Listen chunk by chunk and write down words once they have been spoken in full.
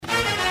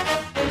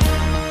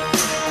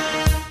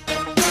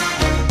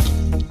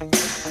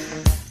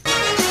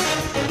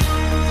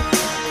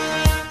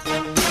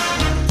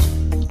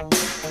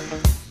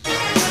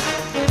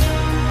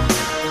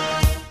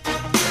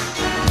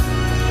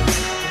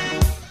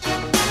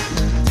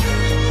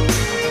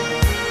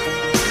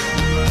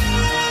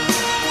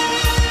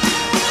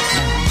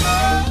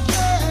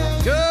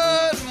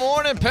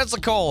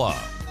Pensacola.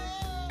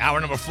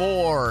 Hour number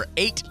 4,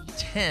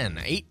 8:10,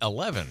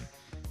 8:11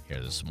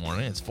 here this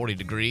morning. It's 40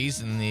 degrees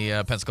in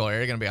the Pensacola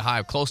area. Going to be a high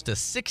of close to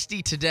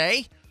 60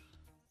 today.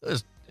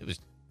 It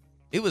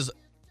was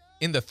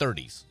in the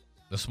 30s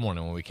this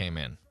morning when we came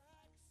in.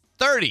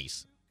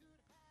 30s.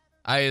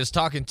 I was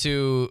talking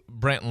to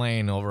Brent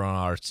Lane over on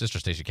our sister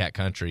station, Cat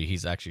Country.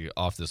 He's actually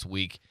off this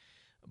week.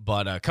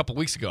 But a couple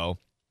weeks ago,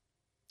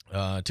 2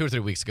 or 3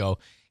 weeks ago,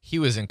 he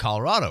was in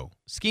Colorado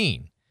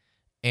skiing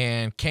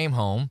and came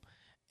home,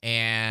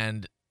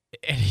 and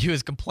he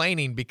was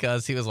complaining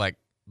because he was like,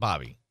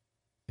 Bobby,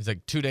 he's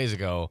like, 2 days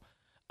ago,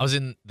 I was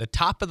in the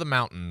top of the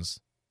mountains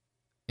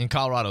in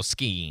Colorado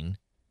skiing,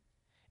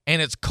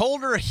 and it's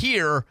colder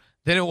here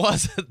than it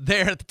was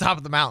there at the top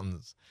of the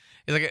mountains.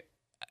 He's like,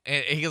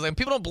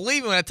 people don't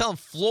believe me when I tell them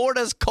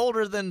Florida's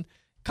colder than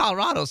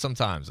Colorado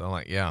sometimes. I'm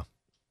like, yeah,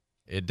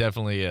 it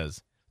definitely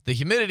is. The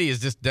humidity is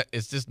just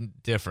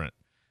different.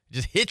 It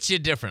just hits you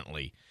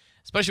differently,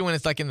 especially when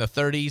it's like in the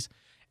 30s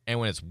and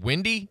when it's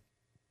windy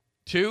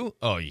too.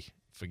 Oh,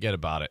 forget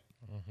about it.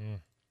 Mm-hmm.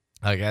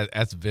 Like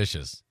that's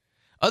vicious.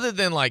 Other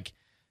than like,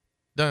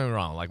 don't get me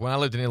wrong, like when I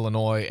lived in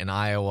Illinois and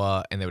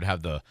Iowa, and they would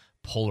have the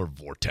polar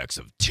vortex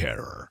of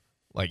terror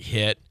like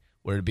hit,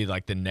 where it'd be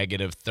like the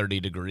negative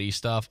 30-degree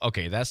stuff.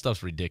 Okay, that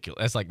stuff's ridiculous.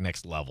 That's like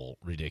next level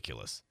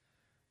ridiculous.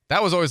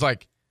 That was always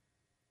like,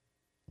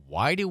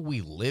 why do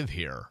we live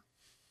here?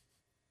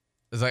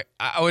 It's like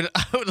I would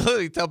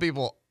literally tell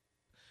people,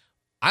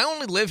 I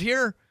only live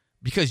here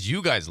because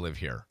you guys live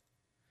here.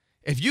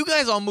 If you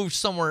guys all moved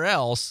somewhere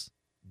else,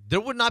 there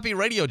would not be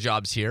radio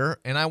jobs here,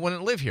 and I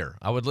wouldn't live here.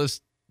 I would live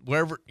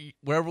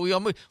wherever we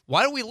all move.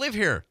 Why do we live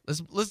here?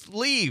 Let's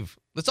leave.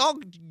 Let's all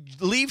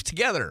leave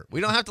together.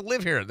 We don't have to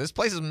live here. This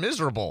place is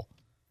miserable.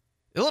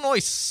 Illinois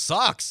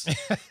sucks.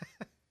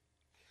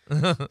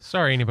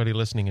 Sorry, anybody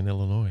listening in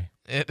Illinois.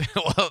 They're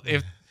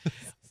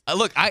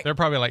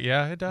probably like,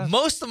 yeah, it does.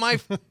 Most of my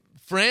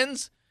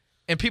friends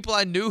and people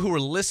I knew who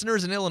were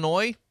listeners in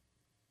Illinois,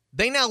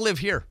 they now live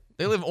here.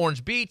 They live in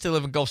Orange Beach. They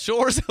live in Gulf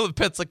Shores. They live in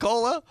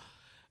Pensacola.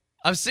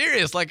 I'm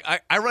serious. Like,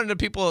 I run into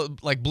people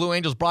like Blue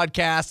Angels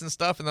broadcast and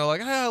stuff, and they're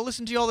like, I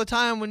listen to you all the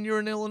time when you're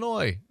in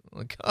Illinois. I'm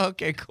like,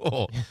 okay,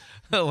 cool.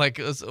 Like,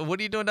 so what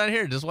are you doing down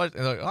here? Just watch.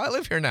 Like, I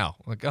live here now.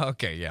 I'm like,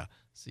 okay, yeah.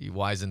 So you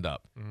wisened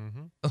up.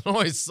 Mm-hmm.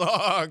 Illinois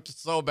sucked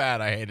so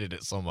bad. I hated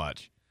it so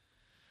much.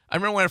 I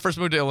remember when I first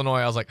moved to Illinois,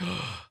 I was like,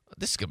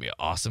 this is going to be an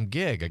awesome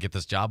gig. I get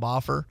this job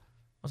offer.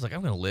 I was like,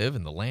 I'm going to live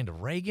in the land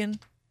of Reagan.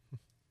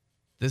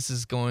 This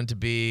is going to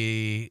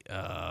be,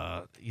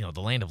 the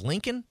land of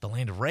Lincoln, the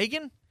land of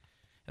Reagan.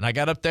 And I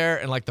got up there,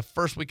 and like the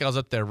first week I was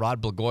up there,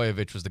 Rod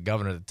Blagojevich was the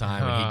governor at the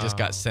time, and he just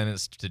got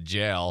sentenced to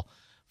jail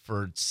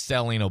for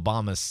selling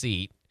Obama's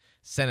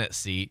Senate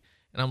seat.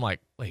 And I'm like,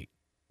 wait,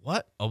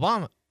 what?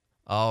 Obama?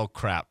 Oh,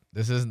 crap.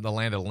 This isn't the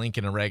land of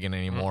Lincoln and Reagan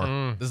anymore.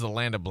 Mm-mm. This is the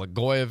land of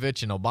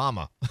Blagojevich and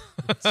Obama.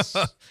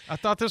 I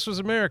thought this was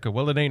America.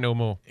 Well, it ain't no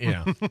more.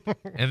 Yeah.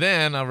 And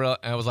then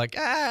I was like,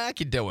 I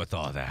can deal with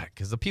all that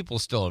because the people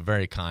still are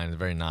very kind and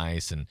very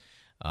nice and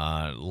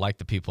like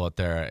the people out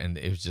there. And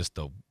it was just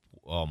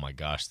oh, my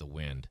gosh, the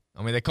wind.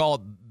 I mean, they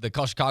call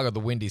Chicago the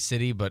Windy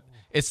City, but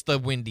it's the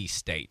windy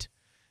state.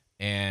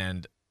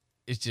 And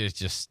it's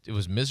just it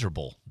was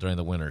miserable during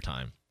the winter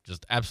time.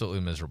 Just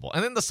absolutely miserable.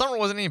 And then the summer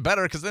wasn't any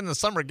better because then the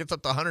summer it gets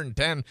up to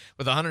 110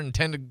 with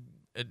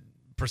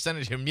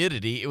 110%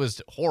 humidity. It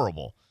was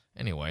horrible.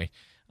 Anyway,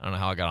 I don't know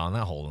how I got on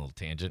that whole little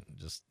tangent.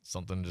 Just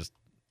something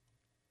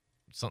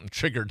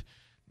triggered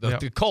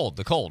the cold.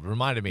 The cold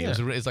reminded me. Yeah.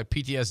 It's like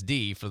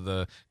PTSD for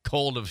the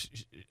cold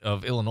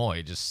of Illinois.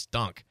 It just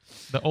stunk.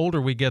 The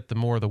older we get, the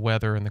more the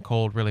weather and the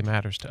cold really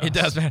matters to us. It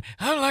does, man.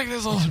 I'm like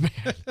this old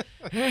man.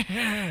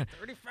 35.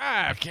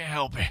 I can't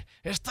help it.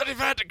 It's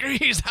 35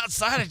 degrees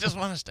outside. I just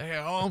want to stay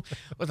at home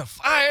with a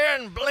fire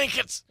and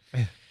blankets.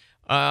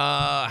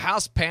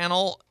 House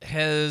panel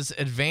has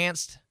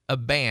advanced a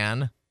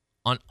ban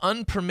on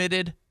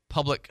unpermitted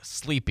public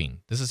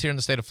sleeping. This is here in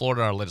the state of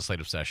Florida, our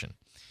legislative session.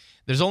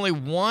 I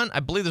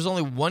believe there's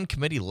only one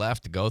committee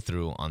left to go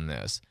through on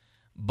this.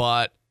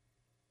 But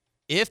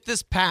if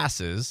this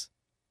passes,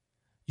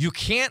 you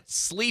can't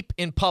sleep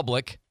in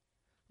public.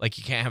 Like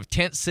you can't have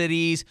tent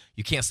cities.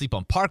 You can't sleep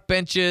on park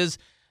benches.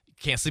 You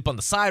can't sleep on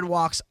the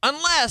sidewalks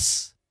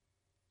unless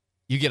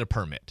you get a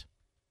permit.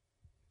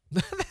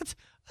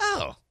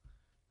 All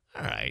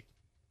right.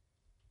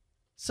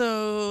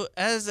 So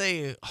as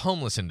a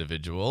homeless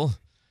individual,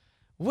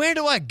 where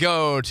do I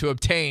go to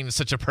obtain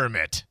such a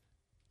permit?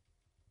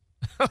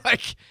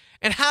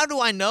 And how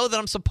do I know that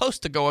I'm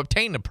supposed to go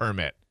obtain a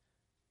permit?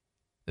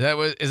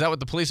 Is that what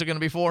the police are going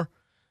to be for?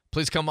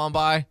 Please come on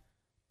by.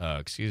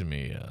 Excuse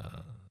me,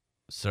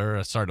 sir.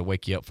 I started to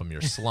wake you up from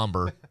your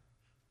slumber.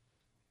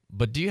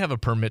 But do you have a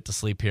permit to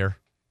sleep here?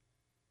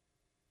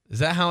 Is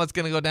that how it's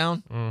going to go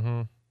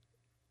down?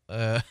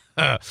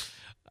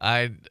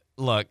 Mm-hmm.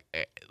 Look,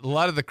 a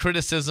lot of the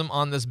criticism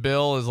on this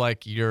bill is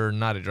like you're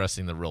not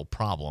addressing the real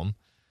problem.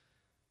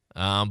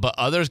 But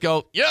others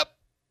go, yep,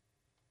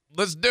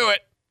 let's do it.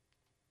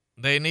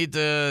 They need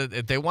to,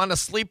 if they want to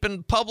sleep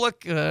in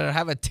public,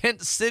 have a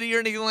tent city or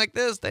anything like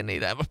this, they need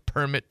to have a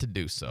permit to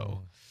do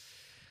so.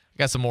 I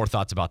got some more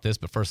thoughts about this,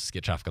 but first let's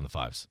get traffic on the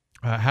fives.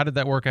 How did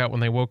that work out when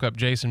they woke up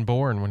Jason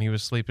Bourne when he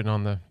was sleeping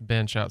on the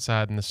bench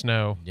outside in the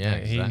snow? Yeah,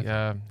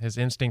 exactly. His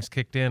instincts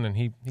kicked in and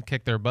he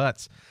kicked their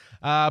butts.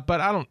 But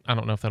I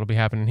don't know if that'll be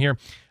happening here.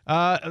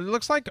 It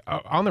looks like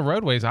on the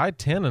roadways,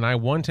 I-10 and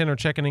I-110 are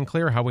checking in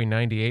clear. Highway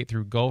 98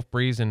 through Gulf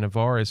Breeze and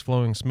Navarre is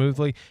flowing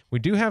smoothly. We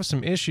do have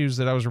some issues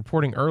that I was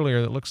reporting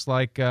earlier that looks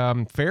like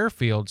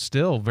Fairfield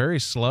still very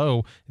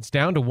slow. It's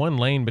down to one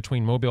lane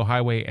between Mobile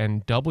Highway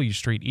and W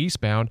Street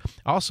eastbound.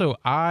 Also,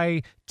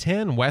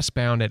 I-10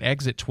 westbound at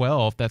exit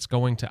 12 that's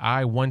going to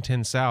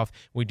I-110 south.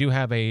 We do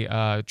have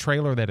a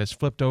trailer that is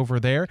flipped over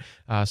there,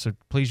 so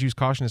please use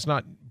caution. It's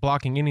not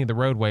blocking any of the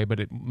roadway, but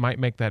it might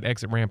make that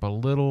exit ramp a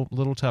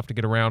little tough to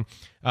get around.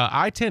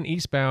 I-10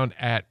 eastbound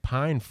at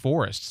Pine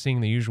Forest,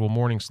 seeing the usual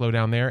morning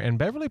slowdown there, and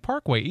Beverly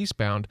Parkway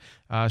eastbound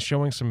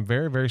showing some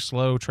very, very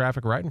slow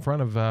traffic right in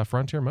front of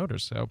Frontier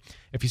Motors. So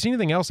if you see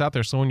anything else out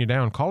there slowing you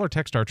down, call or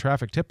text our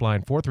traffic tip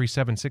line,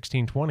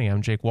 437-1620.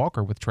 I'm Jake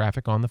Walker with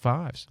traffic on the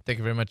fives. Thank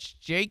you very much,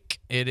 Jake.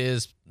 It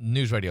is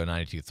News Radio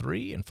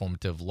 92.3,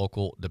 informative,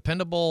 local,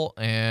 dependable,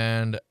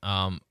 and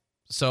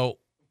so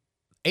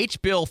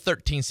H. Bill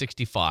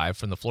 1365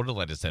 from the Florida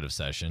Legislative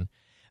Session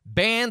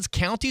bans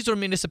counties or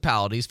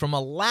municipalities from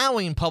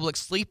allowing public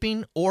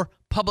sleeping or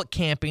public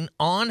camping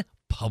on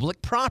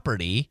public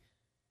property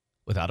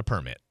without a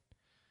permit.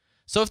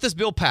 So if this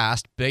bill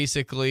passed,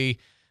 basically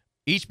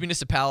each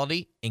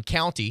municipality and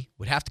county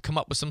would have to come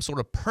up with some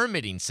sort of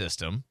permitting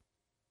system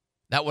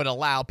that would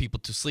allow people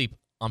to sleep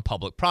on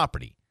public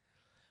property.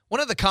 One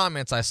of the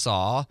comments I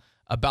saw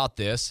about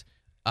this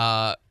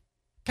kind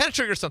of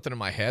triggered something in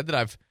my head that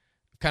I've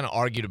kind of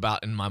argued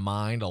about in my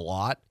mind a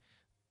lot.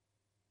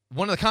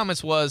 One of the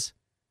comments was,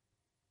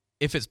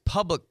 if it's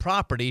public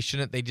property,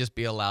 shouldn't they just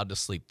be allowed to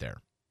sleep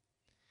there?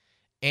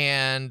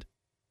 And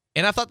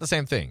I thought the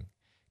same thing.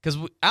 Because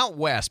out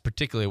west,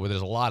 particularly where there's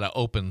a lot of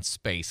open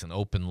space and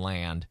open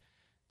land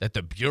that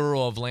the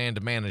Bureau of Land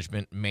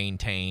Management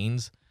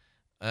maintains,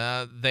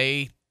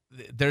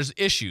 there's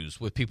issues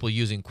with people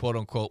using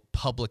quote-unquote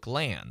public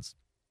lands.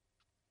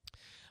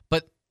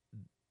 But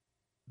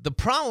the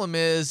problem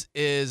is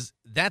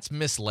that's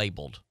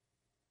mislabeled.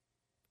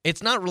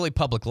 It's not really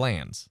public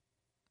lands.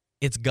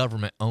 It's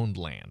government-owned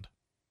land.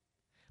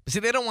 But see,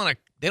 they don't want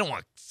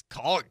to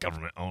call it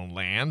government-owned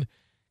land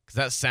because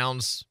that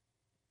sounds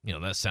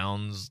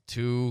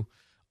too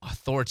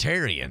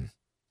authoritarian.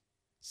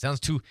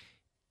 Sounds too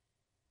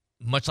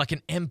much like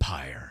an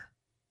empire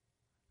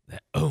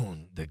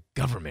the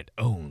government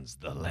owns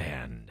the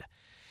land.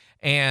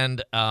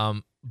 And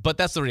but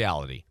that's the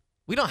reality.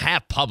 We don't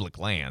have public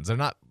lands. They're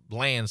not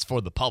lands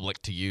for the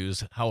public to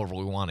use however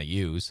we want to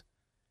use.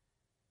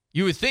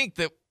 You would think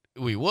that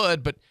we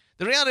would, but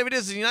the reality of it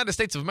is, in the United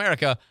States of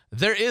America,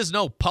 there is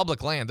no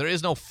public land. There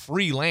is no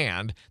free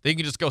land that you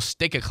can just go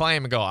stake a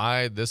claim and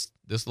go, this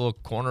little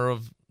corner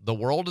of the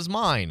world is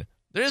mine.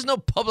 There is no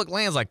public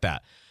lands like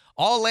that.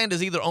 All land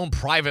is either owned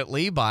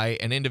privately by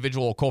an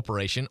individual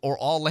corporation or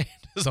all land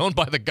is owned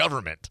by the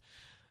government.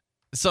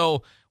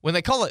 So when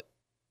they call it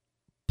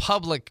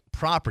public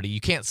property,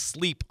 you can't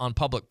sleep on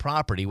public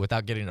property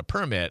without getting a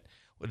permit.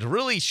 What it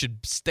really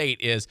should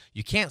state is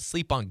you can't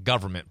sleep on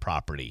government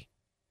property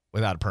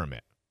without a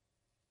permit.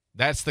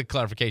 That's the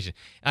clarification.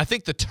 And I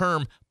think the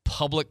term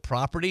public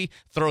property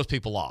throws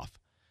people off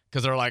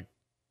because they're like,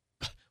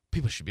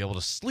 people should be able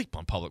to sleep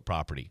on public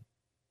property.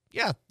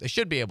 Yeah, they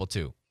should be able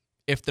to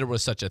if there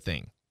was such a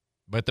thing,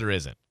 but there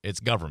isn't.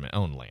 It's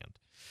government-owned land.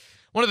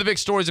 One of the big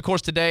stories, of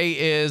course, today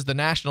is the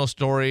national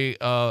story.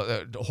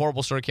 A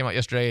horrible story came out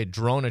yesterday. A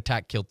drone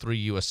attack killed 3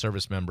 U.S.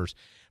 service members.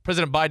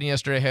 President Biden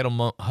yesterday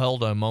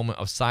held a moment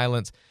of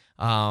silence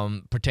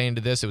pertaining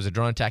to this. It was a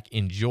drone attack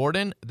in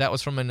Jordan. That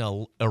was from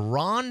an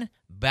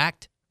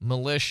Iran-backed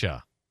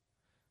militia.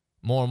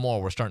 More and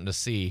more, we're starting to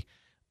see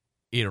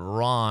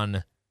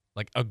Iran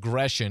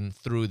aggression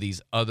through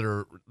these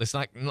other. It's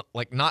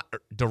not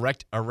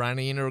direct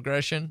Iranian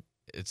aggression.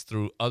 It's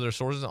through other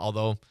sources.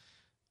 Although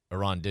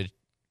Iran did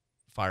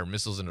fire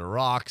missiles into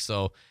Iraq,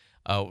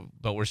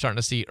 but we're starting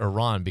to see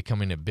Iran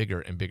becoming a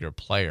bigger and bigger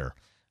player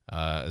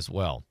as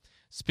well.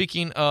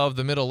 Speaking of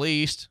the Middle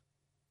East,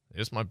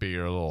 this might be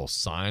your little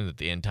sign that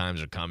the end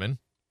times are coming.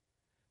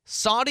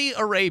 Saudi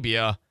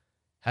Arabia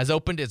has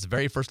opened its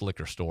very first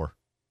liquor store.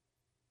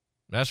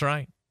 That's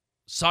right.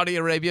 Saudi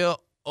Arabia,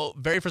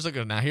 very first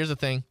liquor. Now, here's the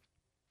thing.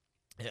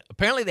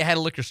 Apparently, they had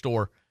a liquor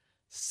store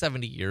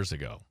 70 years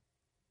ago.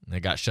 And they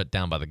got shut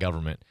down by the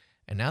government.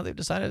 And now they've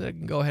decided they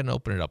can go ahead and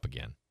open it up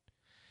again.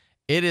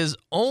 It is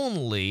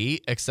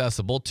only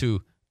accessible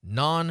to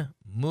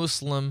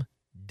non-Muslim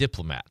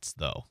diplomats,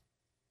 though.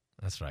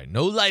 That's right.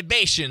 No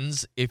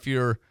libations if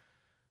you're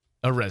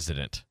a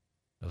resident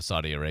of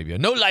Saudi Arabia.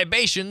 No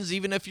libations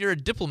even if you're a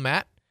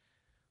diplomat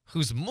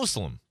who's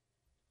Muslim.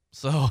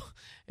 So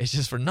it's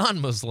just for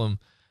non-Muslim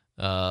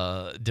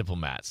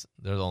diplomats.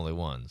 They're the only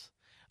ones.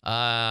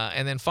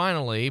 And then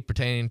finally,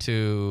 pertaining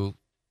to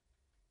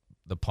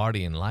the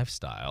party and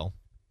lifestyle,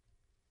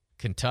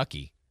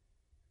 Kentucky.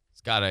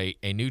 It's got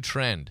a new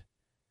trend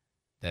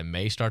that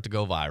may start to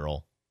go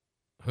viral.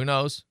 Who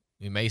knows?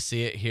 We may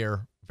see it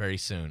here very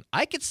soon.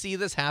 I could see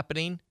this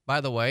happening,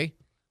 by the way.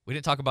 We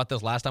didn't talk about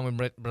this last time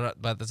we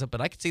brought this up, but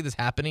I could see this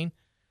happening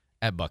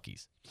at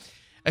Buc-ee's.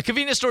 A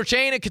convenience store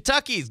chain in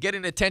Kentucky is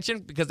getting attention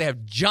because they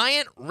have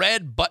giant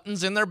red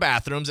buttons in their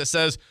bathrooms that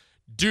says,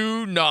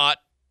 "Do not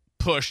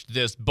push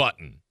this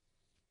button."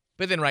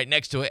 But then right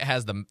next to it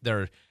has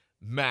their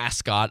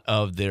mascot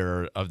of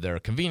their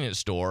convenience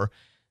store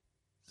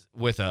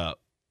with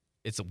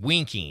it's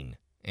winking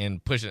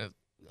and pushing it,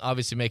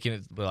 obviously making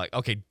it like,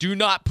 okay, do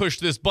not push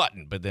this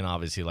button. But then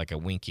obviously like a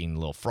winking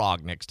little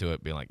frog next to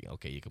it being like,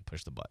 okay, you can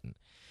push the button.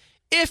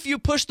 If you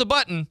push the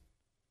button,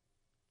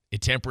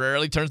 it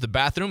temporarily turns the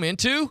bathroom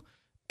into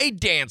a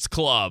dance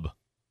club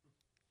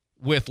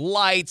with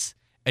lights,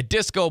 a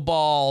disco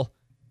ball,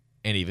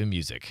 and even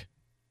music.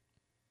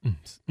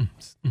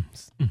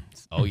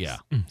 Oh, yeah.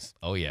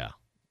 Oh, yeah.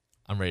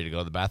 I'm ready to go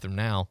to the bathroom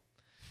now.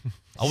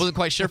 I wasn't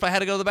quite sure if I had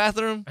to go to the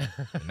bathroom.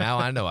 Now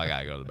I know I got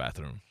to go to the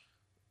bathroom.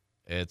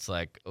 It's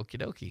like, okie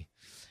dokie.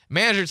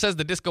 Manager says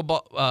the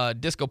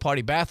disco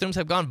party bathrooms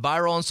have gone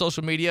viral on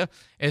social media.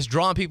 It's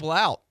drawing people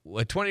out.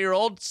 A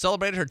 20-year-old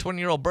celebrated her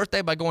 20-year-old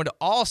birthday by going to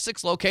all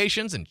 6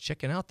 locations and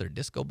checking out their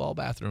disco ball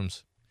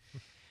bathrooms.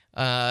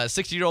 A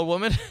 60-year-old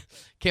woman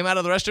came out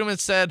of the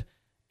restroom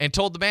and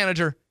told the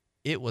manager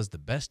it was the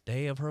best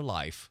day of her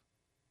life.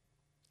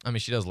 I mean,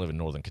 she does live in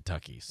northern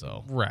Kentucky,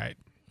 so. Right.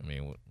 I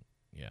mean,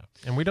 yeah.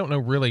 And we don't know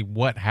really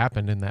what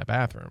happened in that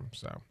bathroom,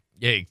 so.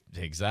 Yeah,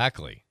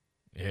 exactly.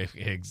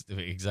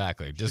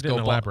 Exactly.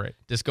 Elaborate.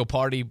 Disco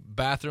party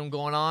bathroom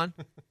going on.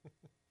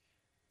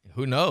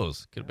 Who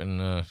knows? Could have been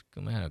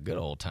a good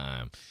old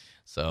time.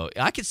 So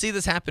I could see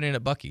this happening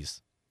at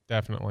Buc-ee's.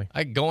 Definitely.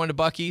 I go into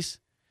Buc-ee's.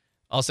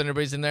 All of a sudden,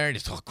 everybody's in there, and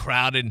it's all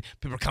crowded, and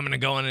people are coming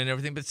and going and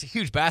everything. But it's a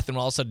huge bathroom.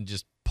 All of a sudden,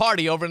 just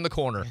party over in the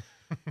corner.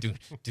 do.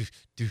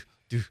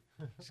 Just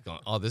going,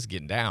 oh, this is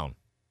getting down.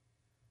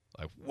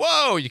 Like,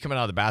 whoa! You coming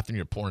out of the bathroom,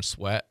 you're pouring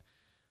sweat.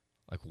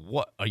 Like,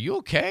 what? Are you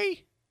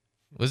okay?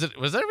 Was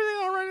everything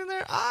all right in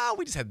there?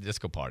 We just had the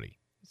disco party.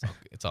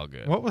 It's all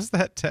good. What was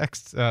that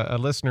text a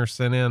listener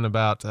sent in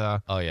about?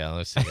 Oh, yeah.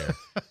 Let's see here.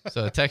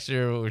 So a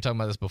texter, we were talking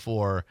about this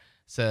before,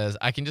 says,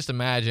 I can just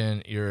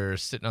imagine you're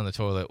sitting on the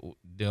toilet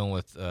dealing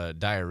with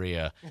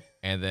diarrhea,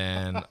 and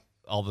then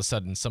all of a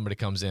sudden somebody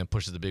comes in,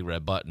 pushes the big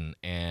red button,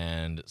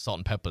 and Salt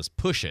and Peppa's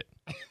Push It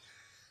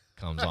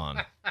comes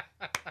on.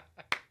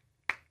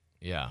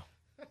 Yeah.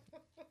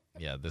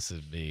 Yeah, this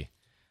would be...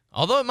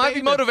 Although it might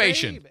be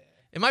motivation. Baby.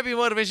 It might be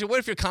motivation. What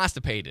if you're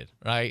constipated,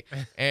 right?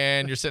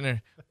 And you're sitting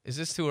there, is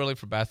this too early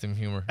for bathroom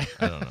humor?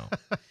 I don't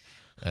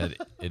know.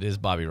 It is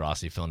Bobby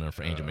Rossi filling in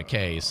for Angel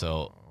McKay,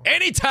 so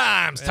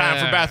anytime's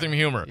time for bathroom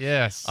humor.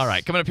 Yes. All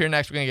right, coming up here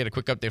next, we're going to get a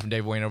quick update from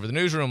Dave Wayne over the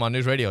newsroom on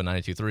News Radio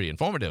 92.3.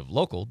 Informative,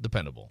 local,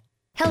 dependable.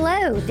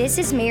 Hello, this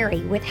is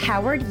Mary with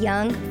Howard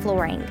Young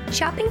Flooring.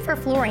 Shopping for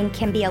flooring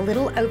can be a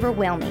little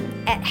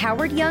overwhelming. At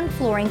Howard Young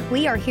Flooring,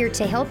 we are here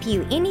to help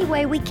you any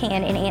way we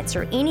can and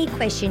answer any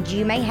questions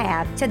you may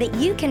have so that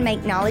you can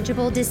make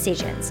knowledgeable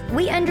decisions.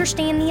 We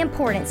understand the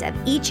importance of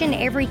each and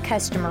every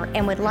customer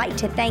and would like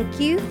to thank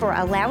you for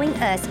allowing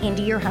us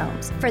into your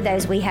homes. For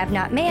those we have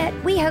not met,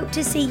 we hope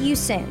to see you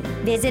soon.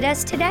 Visit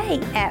us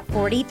today at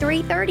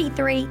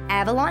 4333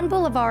 Avalon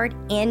Boulevard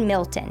in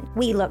Milton.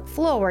 We look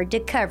forward to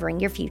covering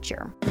your future.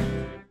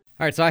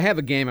 All right, so I have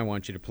a game I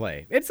want you to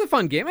play. It's a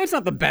fun game. It's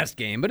not the best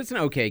game, but it's an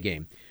okay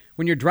game.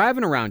 When you're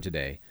driving around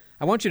today,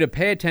 I want you to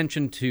pay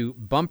attention to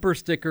bumper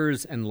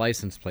stickers and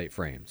license plate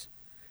frames.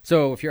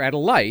 So if you're at a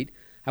light,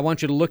 I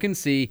want you to look and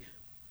see,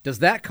 does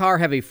that car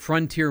have a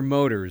Frontier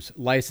Motors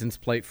license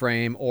plate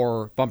frame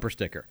or bumper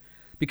sticker?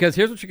 Because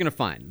here's what you're going to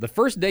find. The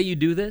first day you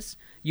do this,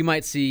 you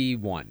might see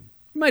one.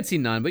 You might see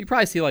none, but you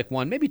probably see like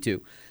one, maybe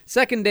two.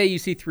 Second day, you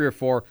see 3 or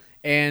 4.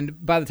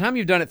 And by the time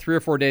you've done it 3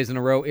 or 4 days in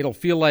a row, it'll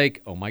feel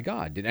like, oh my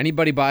God, did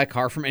anybody buy a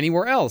car from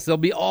anywhere else? They'll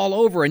be all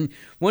over. And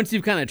once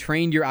you've kind of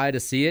trained your eye to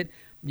see it,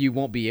 you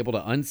won't be able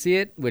to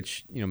unsee it,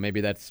 which,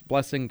 maybe that's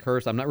blessing,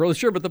 curse. I'm not really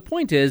sure. But the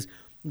point is,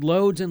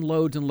 loads and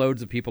loads and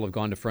loads of people have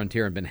gone to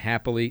Frontier and been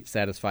happily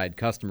satisfied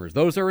customers.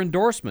 Those are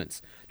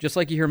endorsements, just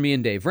like you hear me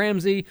and Dave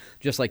Ramsey,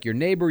 just like your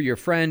neighbor, your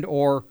friend,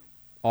 or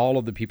all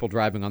of the people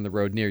driving on the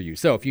road near you.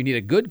 So if you need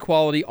a good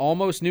quality,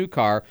 almost new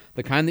car,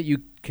 the kind that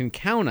you can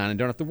count on and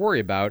don't have to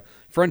worry about,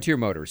 Frontier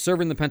Motors,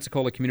 serving the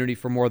Pensacola community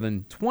for more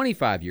than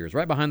 25 years,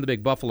 right behind the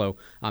Big Buffalo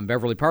on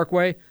Beverly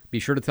Parkway. Be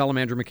sure to tell them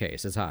Andrew McKay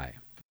says hi.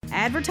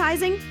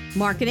 Advertising,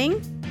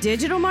 marketing,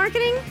 digital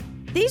marketing?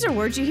 These are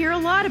words you hear a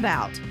lot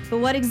about.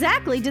 But what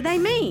exactly do they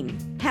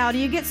mean? How do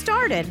you get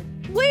started?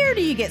 Where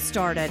do you get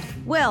started?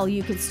 Well,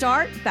 you can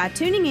start by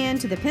tuning in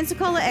to the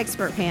Pensacola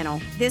Expert Panel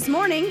this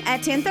morning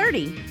at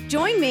 10:30.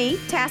 Join me,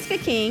 Tasca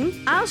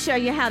King. I'll show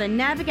you how to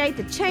navigate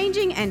the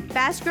changing and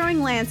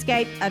fast-growing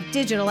landscape of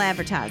digital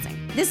advertising.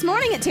 This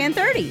morning at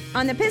 10:30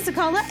 on the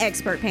Pensacola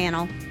Expert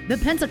Panel. The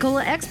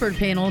Pensacola Expert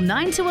Panel,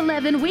 9 to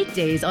 11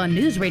 weekdays on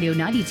News Radio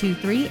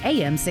 92.3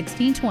 AM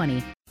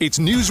 1620. It's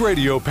News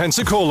Radio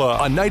Pensacola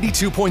on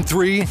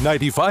 92.3,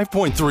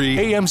 95.3,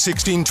 AM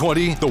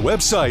 1620, the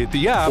website,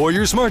 the app, or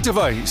your smart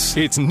device.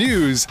 It's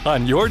news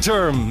on your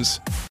terms.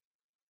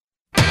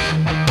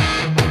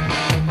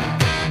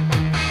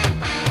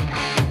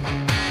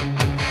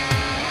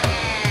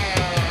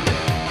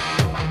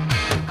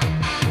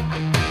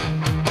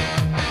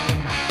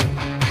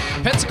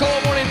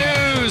 Pensacola Morning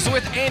News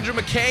with Andrew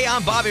McKay.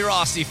 I'm Bobby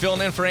Rossi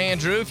filling in for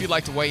Andrew. If you'd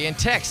like to weigh in,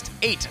 text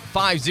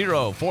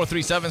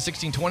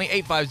 850-437-1620,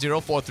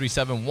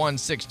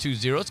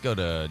 850-437-1620. Let's go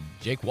to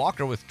Jake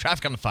Walker with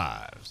traffic on the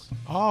fives.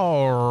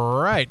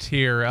 All right,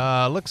 here.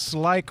 Looks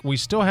like we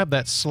still have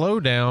that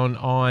slowdown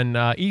on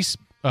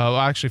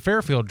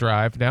Fairfield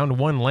Drive down to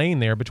one lane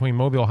there between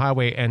Mobile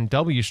Highway and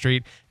W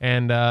Street.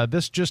 And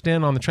this just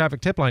in on the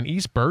traffic tip line,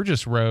 East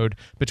Burgess Road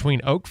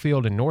between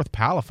Oakfield and North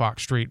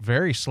Palafox Street.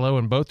 Very slow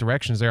in both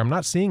directions there. I'm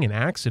not seeing an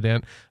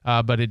accident,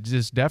 but it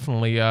is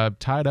definitely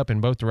tied up in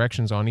both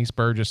directions on East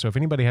Burgess. So if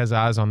anybody has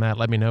eyes on that,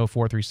 let me know,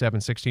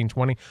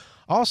 437-1620.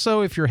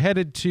 Also, if you're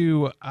headed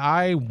to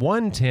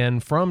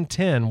I-110 from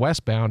 10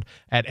 westbound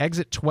at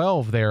exit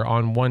 12 there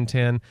on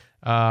 110,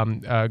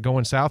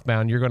 going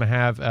southbound, you're going to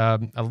have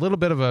a little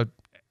bit of a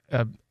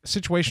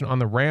situation on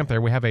the ramp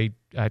there. We have a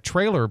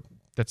trailer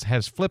that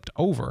has flipped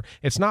over.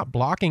 It's not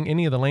blocking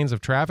any of the lanes of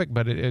traffic,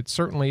 but it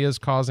certainly is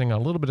causing a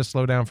little bit of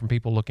slowdown from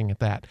people looking at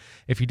that.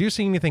 If you do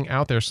see anything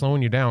out there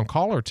slowing you down,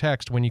 call or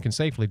text when you can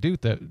safely do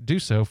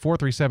so,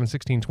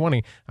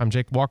 437-1620. I'm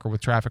Jake Walker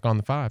with traffic on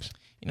the fives.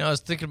 You know, I was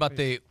thinking about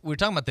we were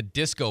talking about the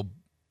disco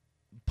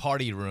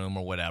party room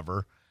or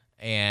whatever,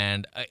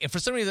 and for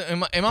some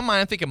reason, in my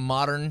mind, I'm thinking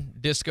modern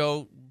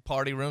disco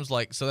party rooms,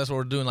 so that's what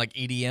we're doing, like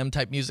EDM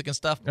type music and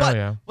stuff.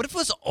 But what if it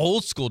was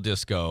old school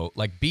disco,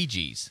 like Bee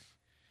Gees,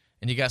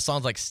 and you got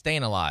songs like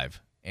 "Staying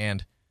Alive"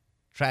 and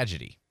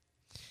 "Tragedy,"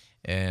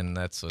 and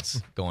that's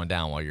what's going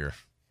down while you're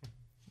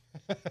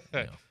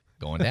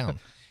going down.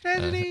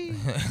 Tragedy.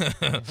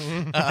 All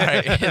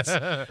right, it's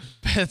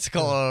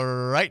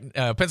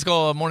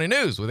Pensacola Morning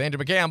News with Andrew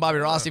McKay. I'm Bobby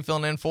Rossi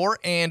filling in for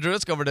Andrew.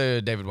 Let's go over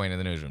to David Wayne in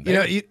the newsroom. You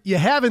know, you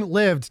haven't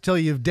lived till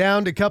you've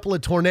downed a couple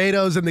of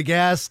tornadoes in the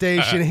gas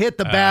station, hit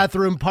the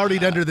bathroom,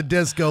 partied under the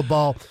disco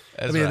ball.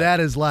 That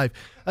is life.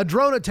 A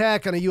drone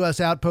attack on a U.S.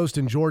 outpost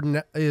in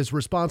Jordan is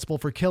responsible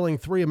for killing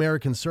 3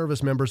 American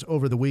service members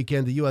over the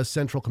weekend. The U.S.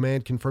 Central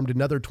Command confirmed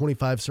another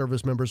 25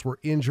 service members were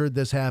injured.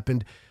 This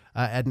happened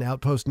at an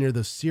outpost near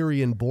the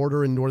Syrian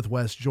border in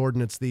northwest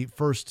Jordan. It's the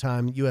first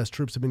time U.S.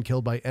 troops have been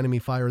killed by enemy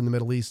fire in the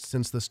Middle East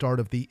since the start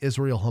of the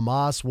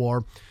Israel-Hamas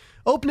war.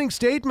 Opening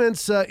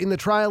statements in the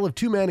trial of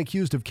 2 men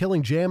accused of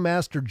killing Jam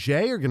Master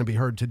Jay are going to be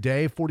heard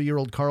today.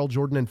 40-year-old Carl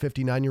Jordan and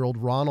 59-year-old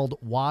Ronald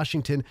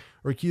Washington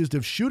are accused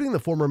of shooting the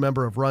former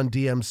member of Run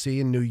DMC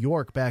in New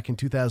York back in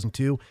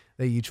 2002.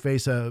 They each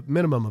face a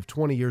minimum of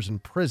 20 years in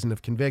prison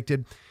if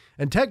convicted.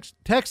 And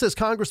Texas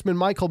Congressman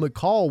Michael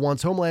McCall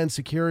wants Homeland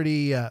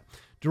Security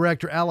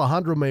Director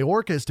Alejandro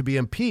Mayorkas to be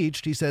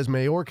impeached. He says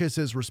Mayorkas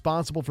is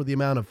responsible for the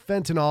amount of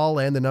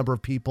fentanyl and the number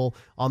of people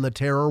on the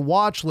terror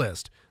watch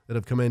list that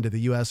have come into the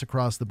U.S.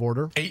 across the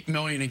border. 8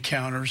 million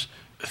encounters,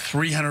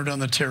 300 on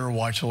the terror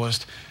watch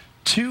list,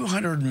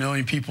 200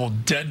 million people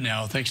dead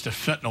now thanks to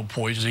fentanyl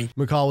poisoning.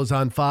 McCall was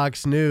on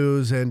Fox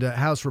News, and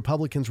House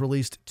Republicans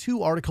released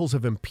 2 articles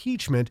of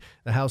impeachment.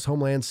 The House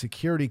Homeland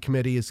Security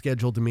Committee is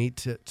scheduled to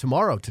meet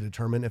tomorrow to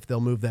determine if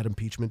they'll move that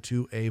impeachment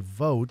to a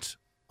vote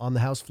on the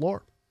House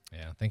floor.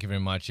 Yeah, thank you very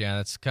much. Yeah,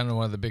 that's kind of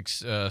one of the big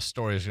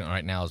stories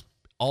right now is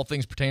all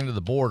things pertaining to the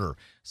border.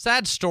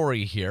 Sad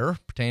story here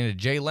pertaining to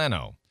Jay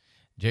Leno.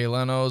 Jay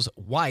Leno's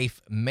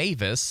wife,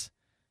 Mavis,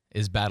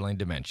 is battling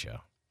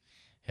dementia.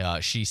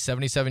 She's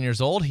 77 years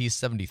old. He's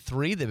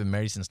 73. They've been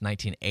married since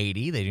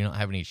 1980. They do not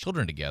have any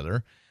children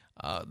together.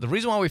 The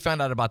reason why we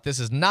found out about this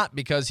is not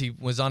because he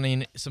was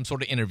on some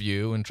sort of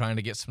interview and trying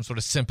to get some sort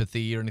of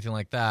sympathy or anything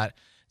like that.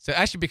 So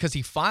actually because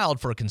he filed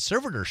for a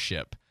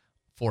conservatorship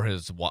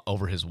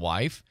over his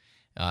wife.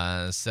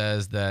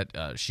 Says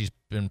that she's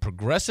been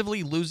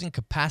progressively losing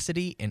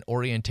capacity and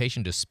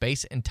orientation to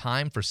space and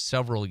time for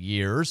several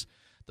years.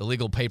 The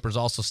legal papers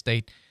also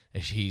state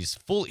that he's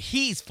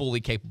fully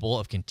capable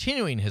of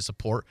continuing his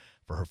support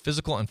for her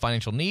physical and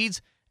financial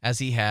needs as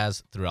he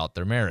has throughout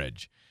their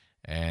marriage.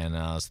 And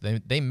so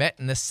they met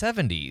in the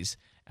 70s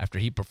after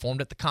he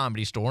performed at the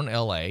Comedy Store in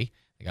L.A.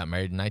 They got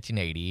married in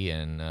 1980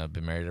 and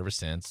been married ever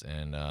since.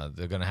 And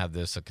they're going to have a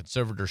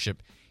conservatorship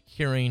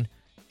hearing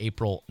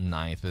April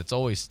 9th. But it's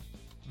always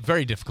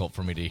very difficult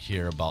for me to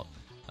hear about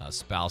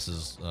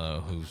spouses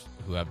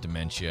who have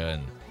dementia.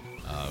 And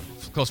a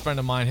close friend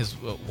of mine, his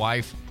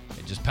wife,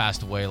 had just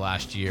passed away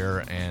last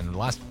year, and the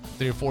last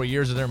 3 or 4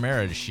 years of their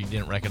marriage, she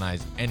didn't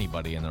recognize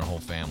anybody in their whole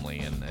family,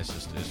 and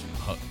it's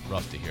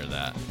rough to hear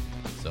that.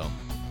 So,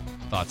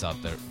 thoughts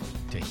out there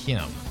to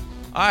him.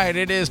 All right,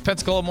 it is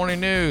Pensacola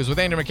Morning News with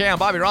Andrew McKay. I'm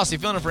Bobby Rossi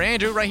filling in for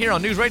Andrew right here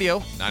on News Radio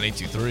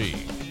 98.23.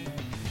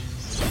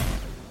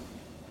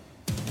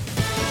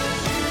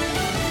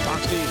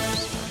 Fox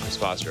News. Ms.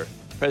 Foster.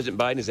 President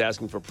Biden is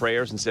asking for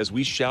prayers and says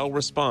we shall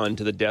respond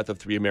to the death of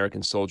 3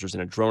 American soldiers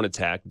in a drone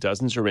attack.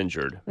 Dozens are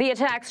injured. The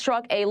attack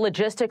struck a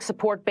logistics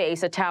support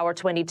base at Tower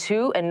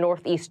 22 in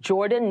northeast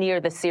Jordan near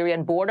the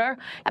Syrian border.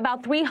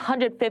 About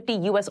 350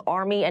 U.S.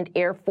 Army and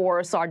Air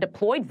Force are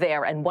deployed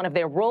there, and one of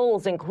their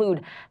roles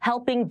include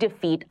helping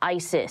defeat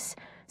ISIS.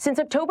 Since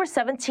October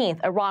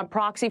 17th, Iran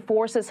proxy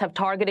forces have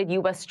targeted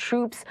U.S.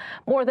 troops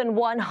more than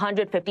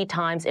 150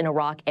 times in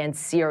Iraq and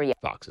Syria.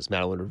 Fox's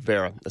Madeline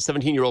Rivera, a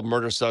 17-year-old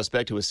murder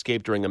suspect who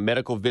escaped during a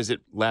medical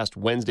visit last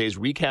Wednesday, is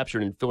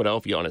recaptured in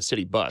Philadelphia on a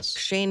city bus.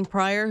 Shane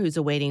Pryor, who's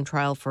awaiting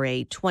trial for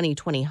a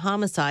 2020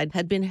 homicide,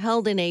 had been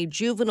held in a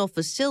juvenile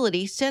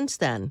facility since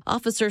then.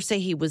 Officers say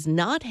he was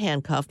not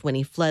handcuffed when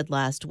he fled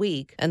last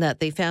week, and that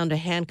they found a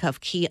handcuff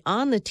key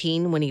on the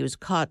teen when he was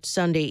caught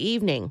Sunday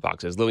evening.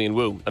 Fox's Lillian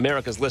Wu,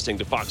 America's listening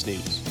to Fox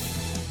News.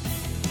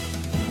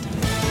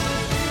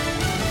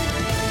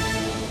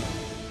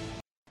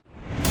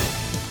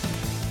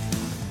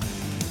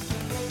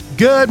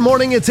 Good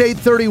morning. It's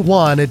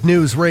 8:31 at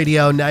News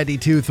Radio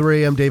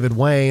 92.3. I'm David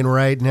Wayne.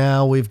 Right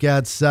now, we've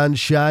got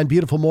sunshine,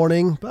 beautiful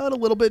morning, but a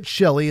little bit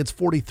chilly. It's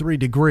 43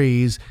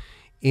 degrees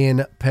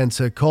in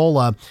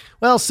Pensacola.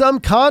 Well, some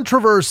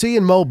controversy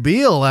in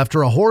Mobile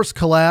after a horse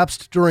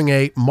collapsed during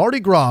a Mardi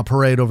Gras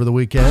parade over the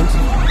weekend.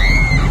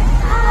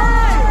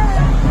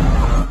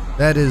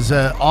 That is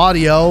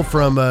audio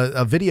from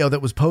a video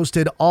that was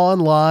posted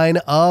online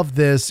of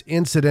this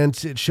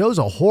incident. It shows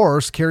a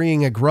horse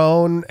carrying a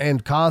grown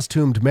and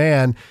costumed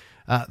man.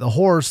 The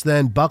horse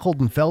then buckled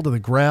and fell to the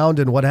ground,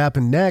 and what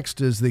happened next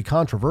is the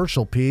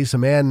controversial piece. A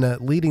man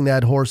leading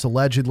that horse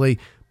allegedly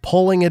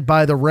pulling it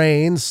by the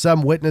reins.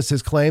 Some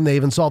witnesses claim they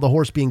even saw the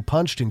horse being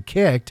punched and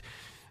kicked.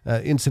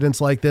 Incidents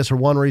like this are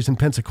one reason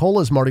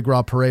Pensacola's Mardi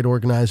Gras parade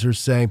organizers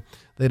say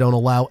they don't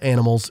allow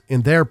animals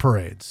in their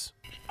parades.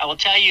 I will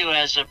tell you,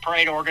 as a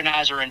parade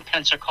organizer in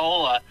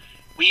Pensacola,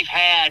 we've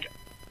had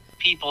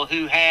people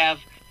who have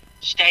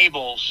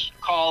stables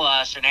call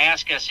us and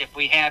ask us if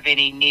we have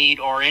any need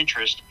or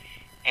interest,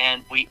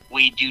 and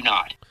we do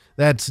not.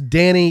 That's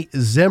Danny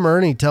Zimmer,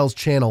 and he tells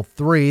Channel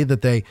 3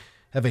 that they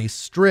have a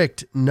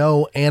strict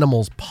no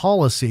animals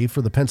policy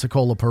for the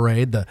Pensacola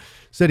parade. The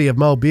city of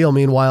Mobile,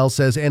 meanwhile,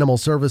 says Animal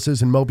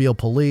Services and Mobile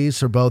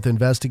Police are both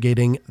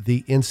investigating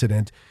the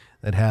incident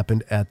that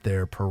happened at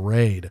their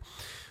parade.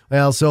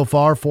 Well, so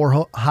far,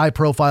 4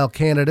 high-profile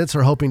candidates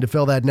are hoping to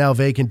fill that now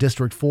vacant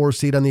District 4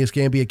 seat on the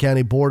Escambia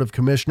County Board of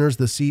Commissioners.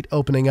 The seat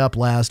opening up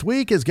last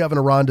week as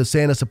Governor Ron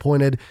DeSantis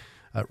appointed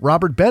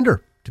Robert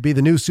Bender to be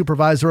the new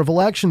supervisor of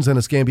elections in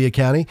Escambia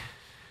County.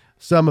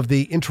 Some of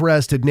the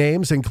interested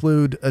names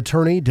include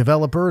attorney,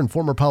 developer, and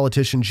former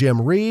politician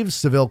Jim Reeves,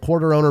 Seville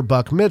Quarter owner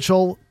Buck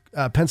Mitchell,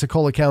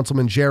 Pensacola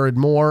Councilman Jared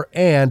Moore,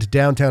 and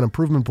Downtown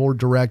Improvement Board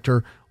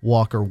Director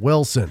Walker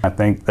Wilson. I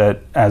think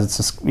that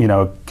as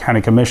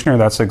county commissioner,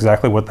 that's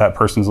exactly what that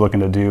person's looking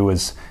to do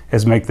is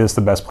make this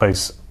the best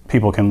place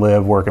people can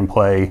live, work, and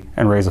play,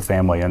 and raise a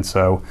family. And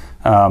so,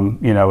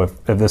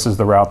 if this is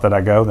the route that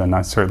I go, then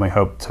I certainly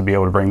hope to be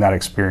able to bring that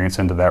experience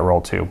into that role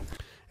too.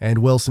 And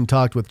Wilson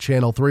talked with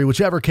Channel 3.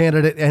 Whichever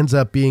candidate ends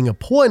up being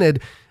appointed,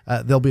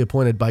 they'll be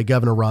appointed by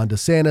Governor Ron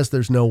DeSantis.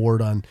 There's no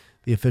word on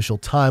the official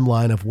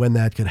timeline of when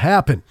that could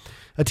happen.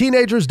 A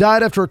teenager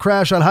died after a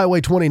crash on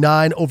Highway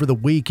 29 over the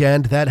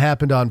weekend. That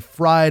happened on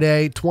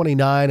Friday,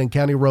 29 and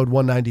County Road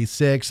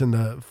 196, and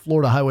the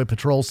Florida Highway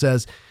Patrol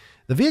says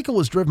the vehicle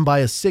was driven by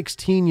a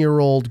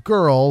 16-year-old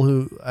girl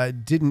who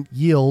didn't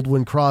yield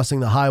when crossing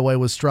the highway,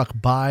 was struck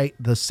by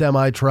the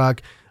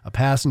semi-truck. A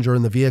passenger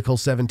in the vehicle,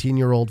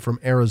 17-year-old from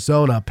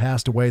Arizona,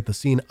 passed away at the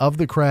scene of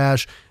the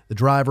crash. The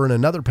driver and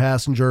another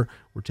passenger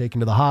were taken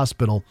to the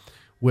hospital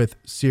with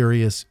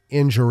serious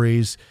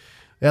injuries.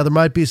 Now, there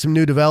might be some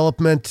new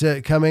development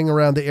coming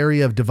around the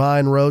area of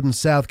Divine Road and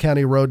South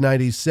County Road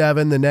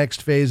 97. The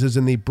next phases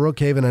in the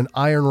Brookhaven and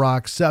Iron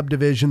Rock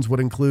subdivisions would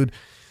include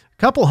a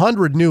couple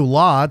hundred new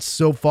lots.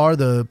 So far,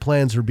 the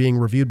plans are being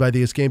reviewed by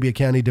the Escambia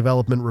County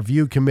Development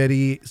Review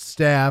Committee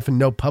staff, and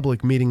no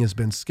public meeting has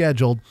been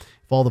scheduled.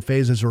 If all the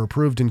phases are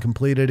approved and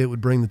completed, it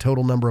would bring the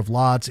total number of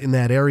lots in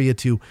that area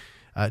to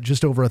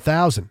just over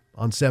 1,000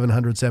 on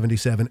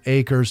 777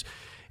 acres.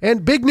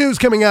 And big news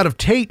coming out of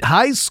Tate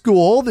High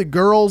School. The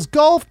girls'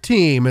 golf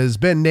team has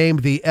been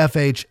named the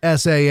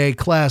FHSAA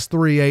Class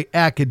 3A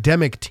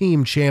Academic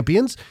Team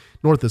Champions.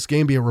 North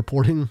Escambia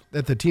reporting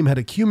that the team had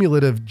a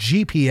cumulative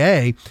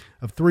GPA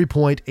of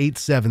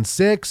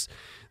 3.876.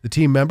 The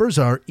team members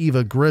are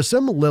Eva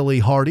Grissom, Lily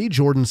Hardy,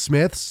 Jordan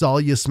Smith,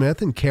 Salia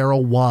Smith, and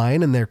Carol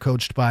Wine, and they're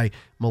coached by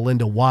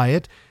Melinda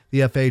Wyatt. The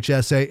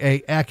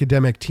FHSAA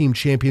Academic Team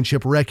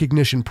Championship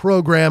Recognition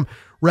Program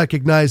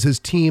recognizes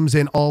teams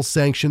in all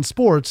sanctioned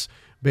sports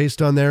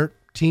based on their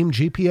team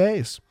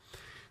GPAs.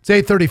 It's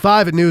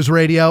 8:35 at News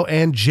Radio,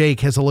 and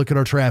Jake has a look at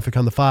our traffic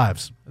on the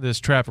 5s. This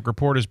traffic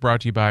report is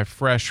brought to you by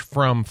Fresh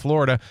from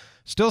Florida.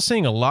 Still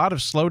seeing a lot of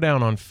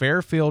slowdown on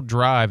Fairfield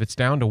Drive. It's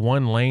down to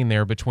one lane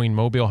there between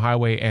Mobile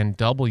Highway and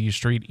W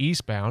Street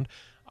eastbound.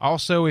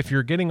 Also, if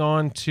you're getting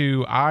on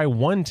to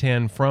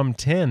I-110 from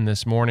 10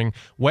 this morning,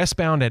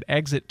 westbound at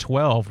exit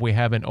 12, we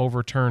have an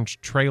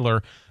overturned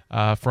trailer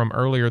from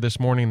earlier this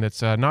morning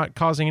that's not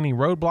causing any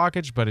road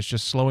blockage, but it's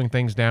just slowing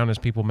things down as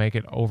people make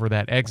it over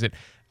that exit.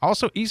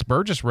 Also, East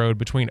Burgess Road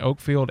between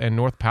Oakfield and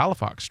North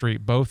Palafox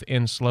Street, both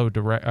in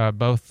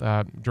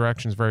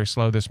directions very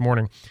slow this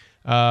morning.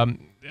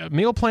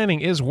 Meal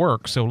planning is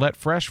work, so let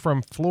Fresh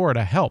from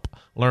Florida help.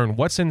 Learn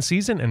what's in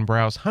season and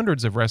browse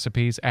hundreds of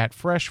recipes at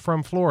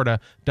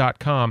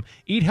freshfromflorida.com.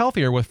 Eat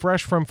healthier with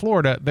Fresh from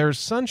Florida. There's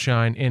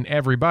sunshine in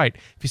every bite.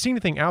 If you see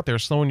anything out there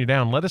slowing you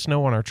down, let us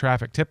know on our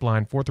traffic tip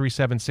line,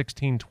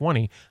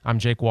 437-1620. I'm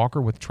Jake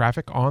Walker with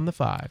Traffic on the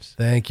Fives.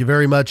 Thank you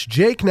very much,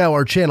 Jake. Now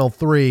our Channel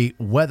 3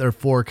 weather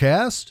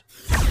forecast.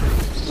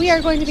 We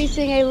are going to be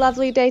seeing a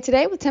lovely day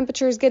today with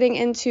temperatures getting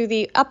into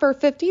the upper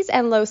 50s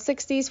and low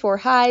 60s for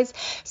highs.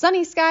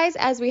 Sunny skies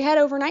as we head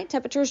overnight,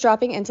 temperatures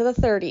dropping into the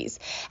 30s.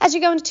 As you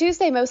go into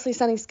Tuesday, mostly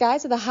sunny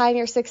skies with a high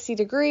near 60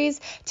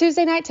 degrees.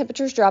 Tuesday night,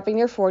 temperatures dropping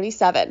near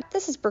 47.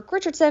 This is Brooke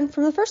Richardson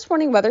from the First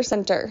Warning Weather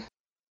Center.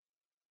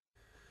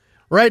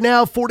 Right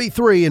now,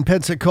 43 in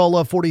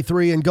Pensacola,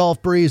 43 in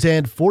Gulf Breeze,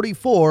 and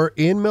 44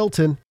 in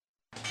Milton.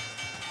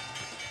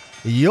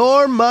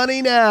 Your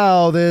money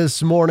now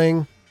this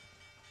morning.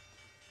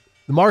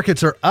 The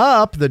markets are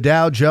up. The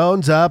Dow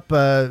Jones up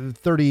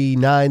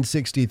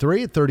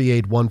 39.63 at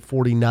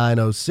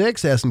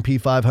 38,149.06. S&P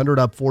 500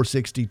 up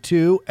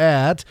 462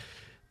 at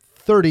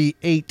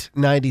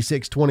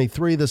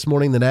 38.9623 this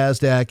morning. The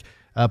Nasdaq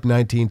up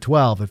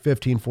 19.12 at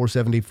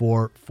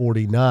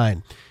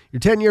 15,474.49. Your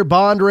 10-year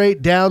bond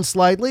rate down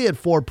slightly at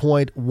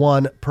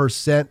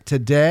 4.1%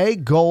 today.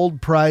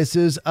 Gold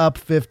prices up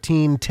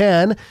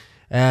 15.10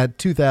 at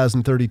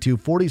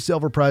 $2,032.40.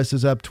 Silver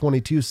prices up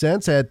 22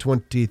 cents at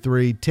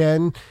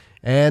 $23.10.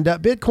 And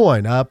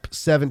Bitcoin up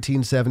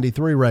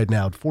 $17.73 right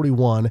now at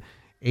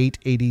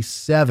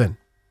 $41,887.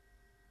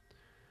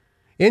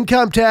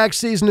 Income tax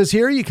season is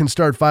here. You can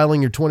start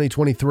filing your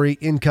 2023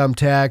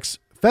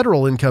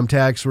 federal income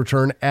tax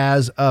return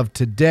as of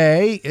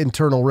today.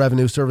 Internal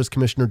Revenue Service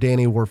Commissioner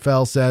Danny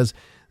Werfel says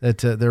that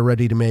they're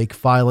ready to make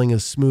filing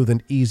as smooth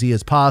and easy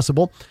as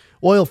possible.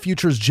 Oil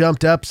futures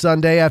jumped up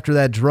Sunday after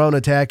that drone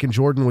attack in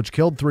Jordan, which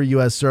killed 3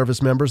 U.S.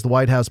 service members. The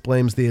White House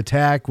blames the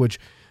attack, which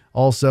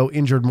also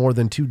injured more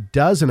than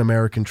 24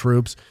 American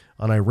troops,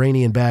 on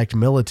Iranian-backed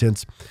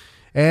militants.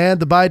 And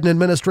the Biden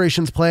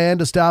administration's plan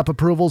to stop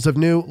approvals of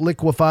new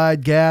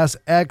liquefied gas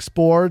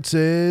exports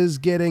is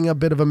getting a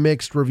bit of a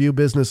mixed review.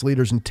 Business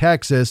leaders in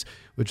Texas,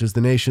 which is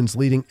the nation's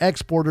leading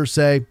exporter,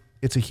 say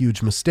it's a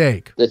huge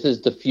mistake. This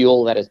is the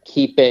fuel that is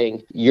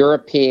keeping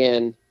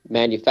European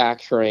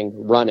manufacturing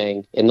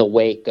running in the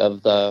wake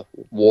of the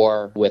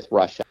war with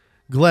Russia.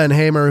 Glenn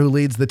Hamer, who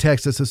leads the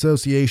Texas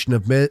Association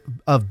of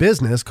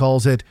Business,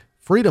 calls it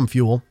freedom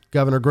fuel.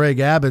 Governor Greg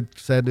Abbott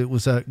said it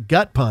was a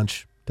gut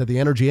punch to the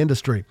energy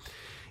industry.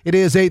 It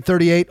is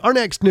 8:38. Our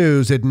next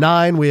news at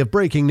 9. We have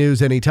breaking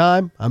news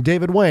anytime. I'm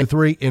David Wayne.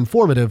 3,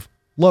 informative,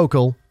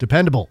 local,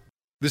 dependable.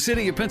 The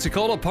City of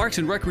Pensacola Parks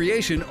and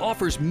Recreation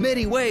offers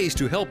many ways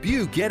to help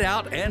you get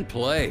out and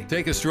play.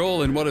 Take a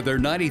stroll in one of their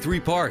 93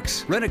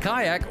 parks, rent a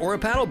kayak or a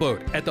paddle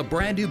boat at the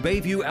brand new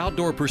Bayview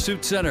Outdoor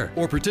Pursuit Center,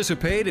 or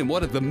participate in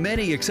one of the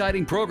many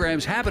exciting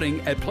programs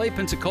happening at Play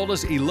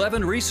Pensacola's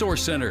 11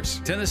 resource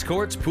centers. Tennis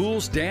courts,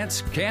 pools,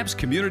 dance, camps,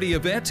 community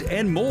events,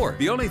 and more.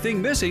 The only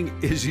thing missing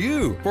is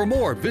you. For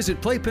more,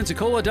 visit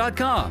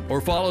playpensacola.com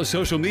or follow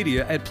social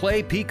media at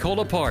Play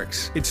Pensacola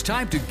Parks. It's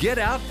time to get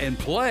out and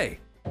play.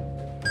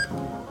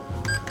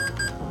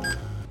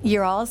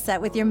 You're all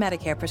set with your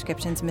Medicare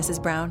prescriptions, Mrs.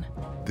 Brown.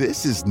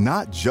 This is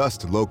not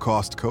just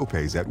low-cost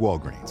copays at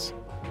Walgreens.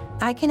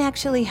 I can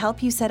actually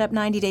help you set up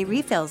 90-day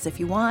refills if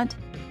you want.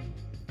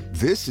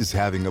 This is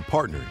having a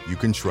partner you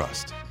can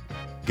trust.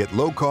 Get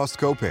low-cost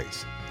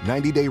copays,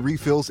 90-day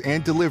refills,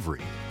 and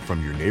delivery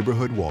from your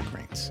neighborhood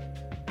Walgreens.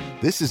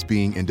 This is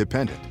being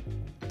independent.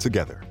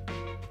 Together.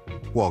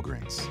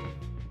 Walgreens.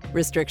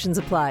 Restrictions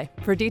apply.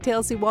 For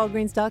details, see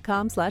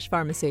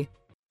walgreens.com/pharmacy.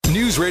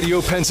 News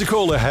Radio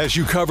Pensacola has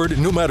you covered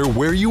no matter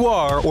where you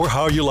are or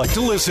how you like to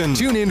listen.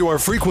 Tune into our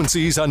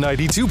frequencies on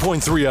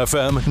 92.3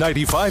 FM,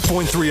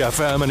 95.3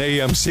 FM, and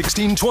AM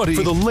 1620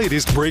 for the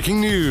latest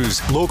breaking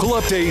news, local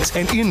updates,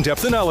 and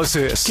in-depth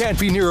analysis. Can't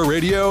be near a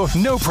radio?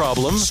 No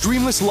problem.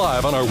 Stream us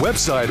live on our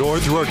website or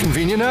through our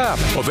convenient app.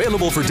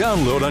 Available for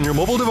download on your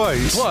mobile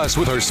device. Plus,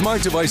 with our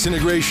smart device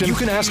integration, you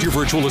can ask your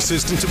virtual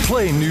assistant to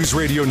play News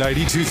Radio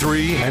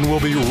 92.3, and we'll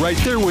be right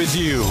there with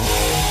you.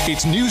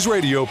 It's News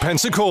Radio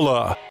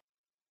Pensacola.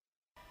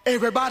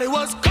 Everybody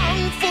was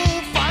kung fu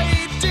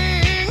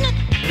fighting.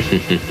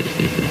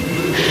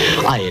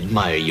 I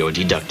admire your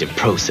deductive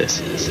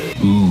processes.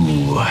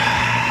 Ooh,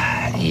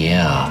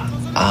 yeah.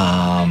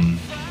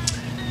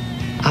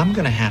 I'm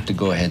gonna have to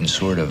go ahead and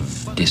sort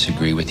of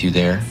disagree with you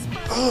there.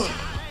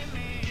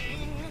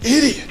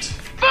 Idiot.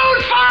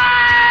 Food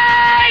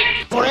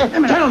fight!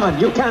 Gentlemen,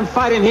 you can't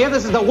fight in here.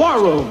 This is the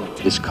war room.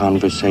 This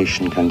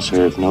conversation can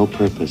serve no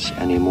purpose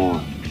anymore.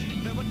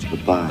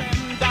 Goodbye.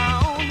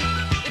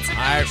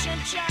 All right,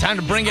 time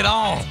to bring it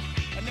on.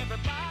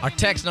 Our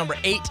text number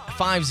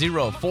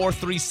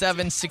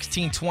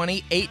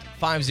 850-437-1620,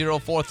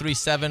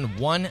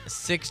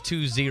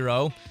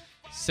 850-437-1620.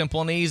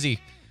 Simple and easy.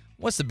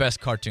 What's the best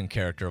cartoon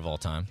character of all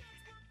time?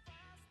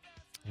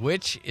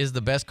 Which is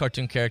the best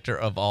cartoon character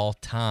of all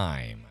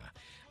time?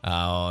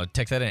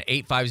 Text that in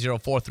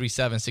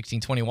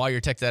 850-437-1620. While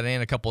you're texting that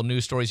in, a couple of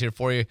news stories here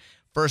for you.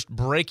 First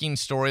breaking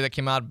story that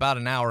came out about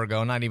an hour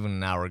ago, not even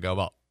an hour ago,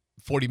 about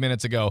 40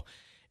 minutes ago.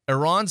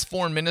 Iran's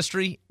foreign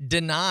ministry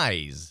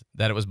denies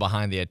that it was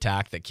behind the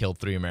attack that killed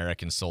 3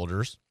 American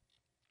soldiers.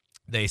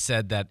 They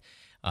said that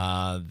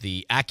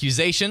the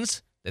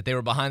accusations that they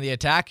were behind the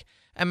attack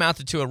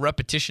amounted to a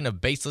repetition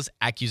of baseless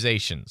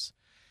accusations.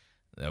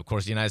 Of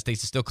course, the United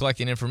States is still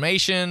collecting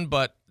information,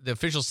 but the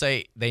officials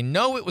say they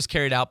know it was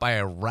carried out by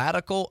a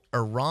radical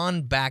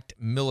Iran-backed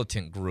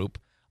militant group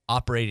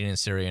operating in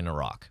Syria and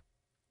Iraq.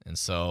 And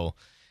so,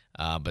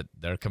 but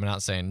they're coming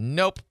out saying,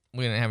 nope,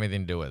 we didn't have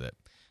anything to do with it.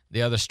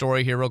 The other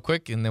story here real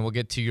quick, and then we'll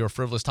get to your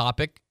frivolous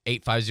topic,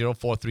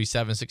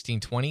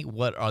 850-437-1620.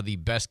 What are the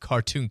best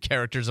cartoon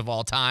characters of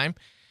all time?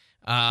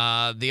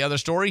 The other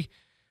story,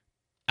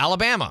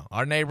 Alabama,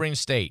 our neighboring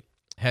state,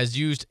 has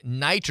used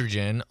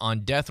nitrogen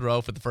on death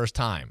row for the first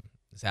time.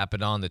 This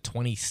happened on the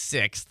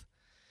 26th,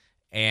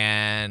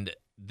 and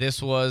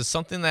this was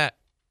something that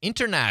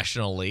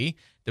internationally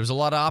there was a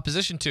lot of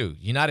opposition to.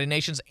 United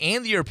Nations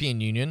and the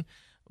European Union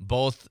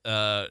both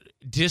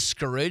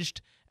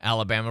discouraged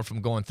Alabama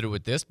from going through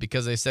with this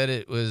because they said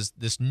it was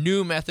this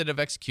new method of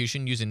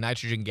execution using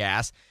nitrogen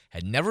gas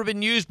had never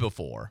been used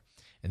before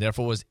and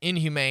therefore was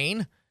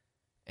inhumane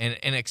and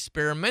an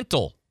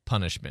experimental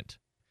punishment.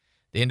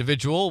 The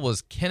individual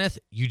was Kenneth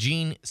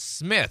Eugene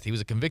Smith. He was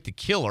a convicted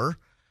killer,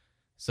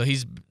 so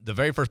he's the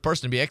very first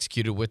person to be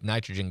executed with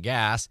nitrogen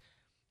gas.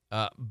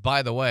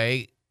 By the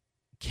way,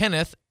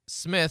 Kenneth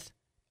Smith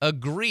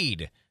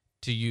agreed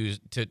to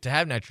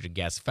have nitrogen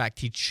gas. In fact,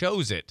 he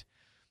chose it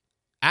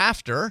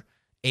after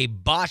a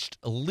botched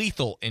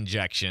lethal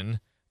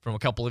injection from a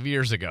couple of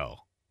years ago.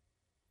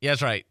 Yeah,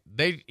 that's right.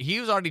 They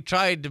already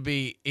tried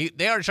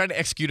to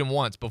execute him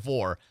once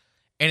before,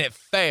 and it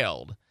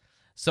failed.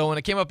 So when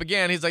it came up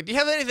again, he's like, do you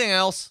have anything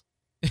else?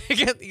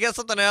 You got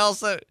something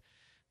else that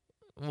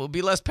will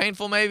be less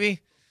painful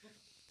maybe?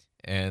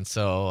 And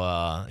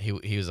so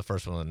he was the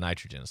first one with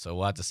nitrogen. So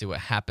we'll have to see what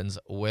happens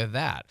with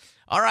that.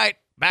 All right,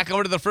 back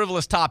over to the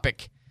frivolous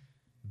topic.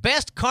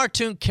 Best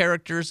cartoon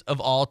characters of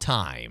all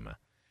time.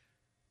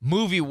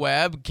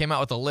 MovieWeb came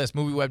out with a list.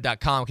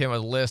 MovieWeb.com came out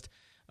with a list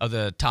of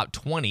the top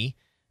 20.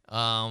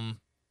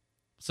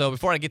 So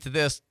before I get to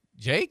this,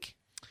 Jake?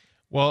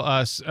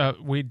 Well,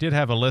 we did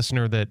have a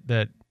listener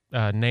that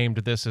named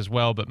this as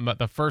well, but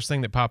the first thing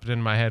that popped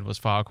into my head was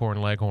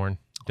Foghorn Leghorn.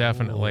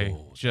 Definitely.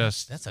 Oh,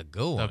 just that's a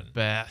good one. The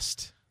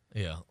best.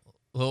 Yeah.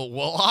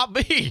 Well, I'll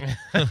be.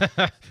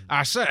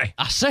 I say.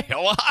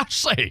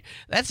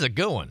 That's a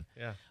good one.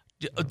 Yeah.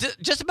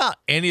 Just about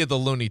any of the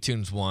Looney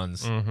Tunes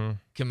ones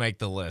can make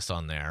the list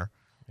on there.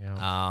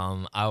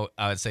 Yeah.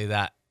 I would say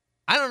that.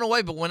 I don't know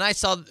why, but when I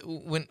saw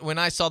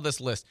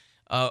this list,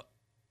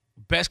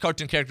 best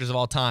cartoon characters of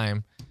all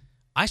time,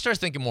 I started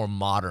thinking more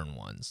modern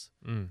ones,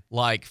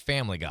 like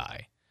Family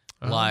Guy,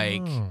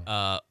 like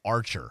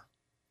Archer.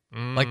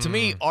 Like to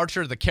me,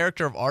 Archer, the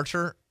character of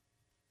Archer,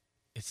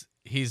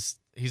 he's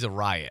a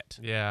riot.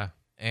 Yeah.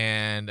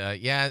 And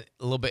a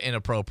little bit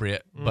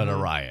inappropriate, but a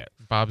riot.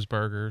 Bob's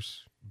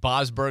Burgers.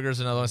 Bob's Burgers,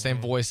 another one,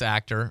 same voice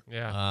actor.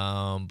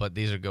 Yeah. But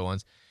these are good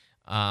ones.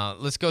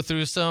 Let's go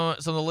through some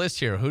of the list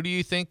here. Who do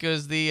you think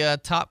is the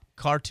top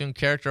cartoon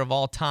character of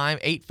all time?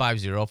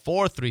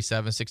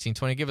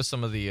 850-437-1620. Give us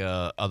some of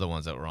the other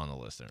ones that were on the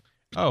list there.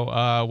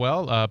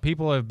 Well,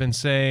 people have been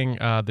saying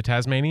the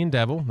Tasmanian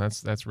Devil.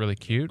 That's really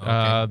cute.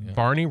 Okay,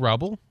 Barney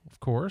Rubble, of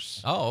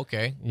course. Oh,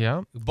 okay.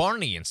 Yeah.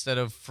 Barney instead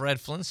of Fred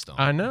Flintstone.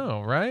 I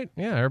know, right?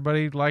 Yeah,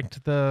 everybody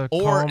liked the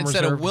or calm,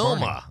 instead of reserved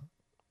Wilma.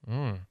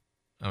 Barney.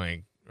 I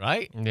mean,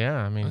 right? Yeah,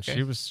 I mean,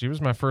 Okay. she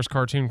was my first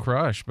cartoon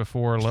crush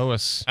before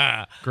Lois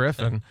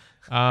Griffin.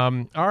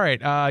 All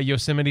right,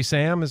 Yosemite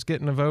Sam is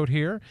getting a vote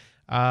here.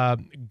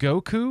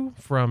 Goku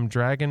from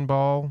Dragon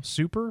Ball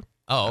Super.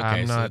 Oh,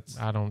 okay. That's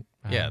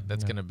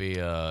going to be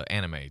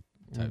anime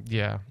type.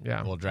 Yeah.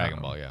 Well, Dragon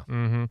Ball, yeah.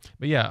 Mm-hmm.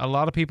 But yeah, a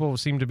lot of people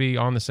seem to be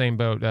on the same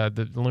boat.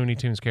 The Looney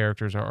Tunes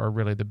characters are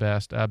really the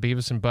best.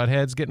 Beavis and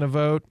Butthead's getting a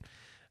vote.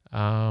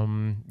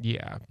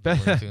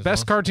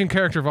 Best cartoon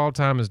character of all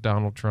time is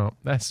Donald Trump.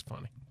 That's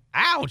funny.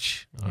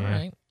 Ouch. All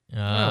right.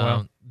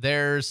 Well.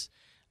 There's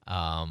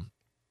let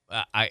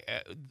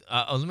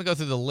me go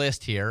through the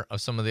list here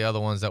of some of the other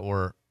ones that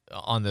were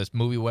on this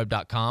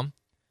movieweb.com.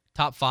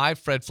 Top 5,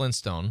 Fred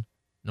Flintstone.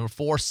 Number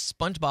 4,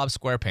 SpongeBob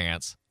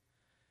SquarePants.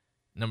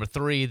 Number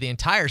 3, the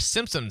entire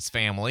Simpsons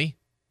family.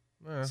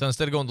 So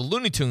instead of going the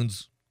Looney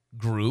Tunes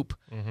group,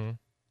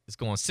 it's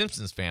going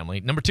Simpsons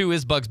family. Number 2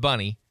 is Bugs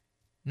Bunny.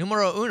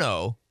 Numero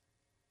uno,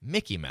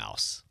 Mickey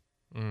Mouse.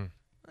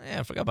 Yeah,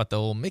 I forgot about the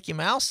old Mickey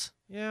Mouse.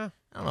 Yeah.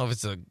 I don't know if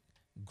it's the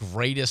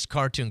greatest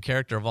cartoon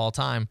character of all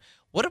time.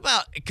 What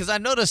about, because I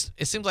noticed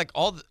it seems like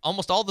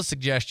almost all the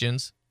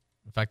suggestions,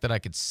 in fact, that I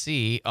could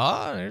see,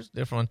 there's a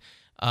different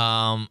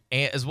one,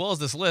 as well as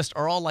this list,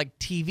 are all like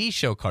TV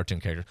show cartoon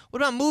characters.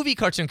 What about movie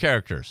cartoon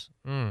characters?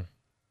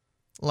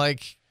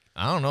 Like,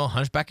 I don't know,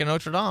 Hunchback of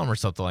Notre Dame or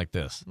something like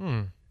this.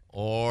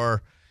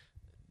 Or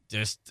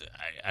just,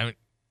 I mean,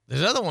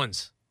 there's other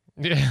ones.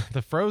 Yeah,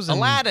 the Frozen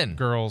Aladdin.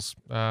 girls.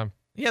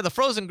 Yeah, the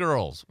Frozen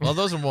girls. Well,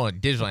 those are more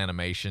digital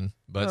animation,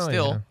 but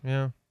still,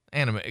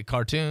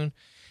 cartoon.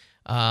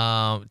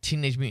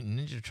 Teenage Mutant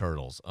Ninja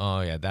Turtles.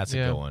 Oh, yeah, that's a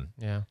good one.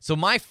 Yeah. So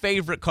my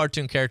favorite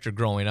cartoon character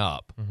growing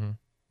up,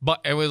 but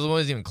it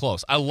wasn't even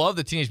close. I love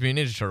the Teenage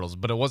Mutant Ninja Turtles,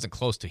 but it wasn't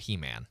close to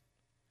He-Man.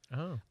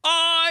 Oh.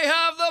 I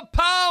have the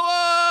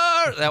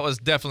power! That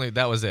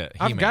was it.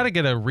 I've got to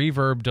get a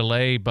reverb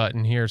delay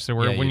button here, so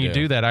when you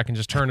do that, I can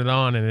just turn it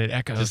on and it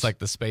echoes. Just like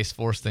the Space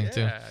Force thing,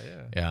 too?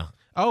 Yeah.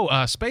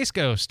 Oh, Space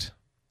Ghost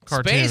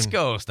cartoon. Space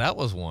Ghost, that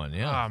was one,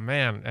 yeah. Oh,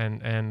 man.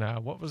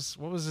 And what was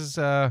his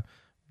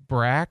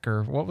Brack,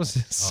 or what was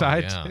his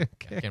sidekick? I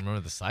can't remember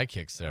the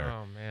sidekicks there.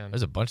 Oh, man.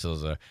 There's a bunch of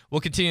those there.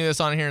 We'll continue this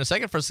on here in a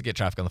second. First, to get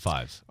traffic on the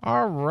 5s.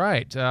 All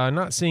right.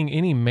 Not seeing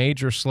any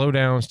major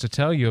slowdowns to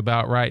tell you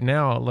about right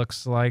now. It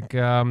looks like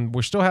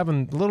we're still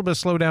having a little bit of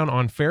slowdown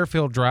on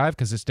Fairfield Drive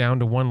because it's down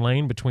to one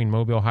lane between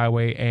Mobile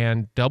Highway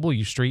and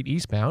W Street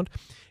eastbound.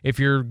 If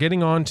you're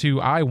getting on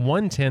to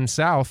I-110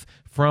 south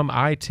from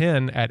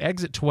I-10 at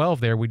exit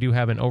 12 there, we do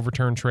have an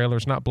overturned trailer.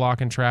 It's not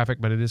blocking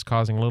traffic, but it is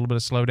causing a little bit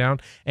of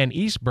slowdown. And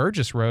East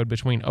Burgess Road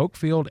between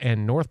Oakfield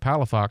and North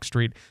Palafox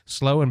Street,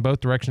 slow in both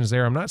directions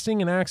there. I'm not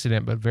seeing an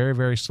accident, but very,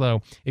 very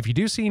slow. If you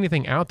do see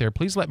anything out there,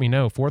 please let me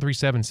know.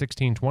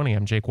 437-1620.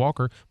 I'm Jake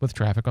Walker with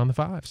Traffic on the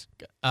 5s.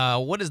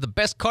 What is the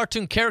best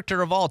cartoon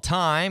character of all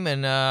time?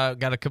 And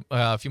got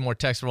a few more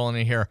texts rolling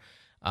in here.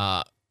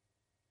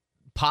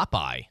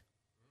 Popeye.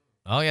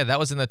 Oh, yeah, that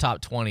was in the top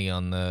 20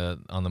 on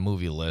the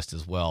movie list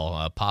as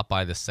well.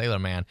 Popeye the Sailor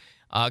Man.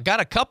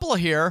 Got a couple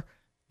here.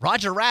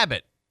 Roger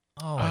Rabbit.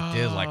 Oh, I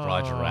did like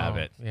Roger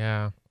Rabbit.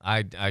 Yeah.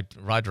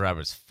 Roger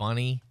Rabbit's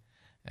funny,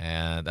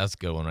 and that's a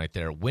good one right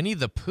there. Winnie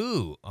the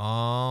Pooh.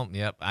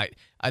 Yep.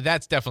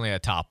 That's definitely a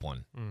top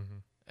one.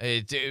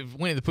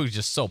 Winnie the Pooh is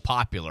just so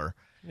popular.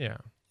 Yeah.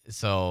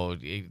 So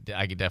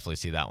I could definitely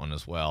see that one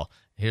as well.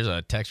 Here's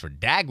a text for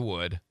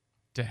Dagwood.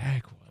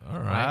 All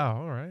right.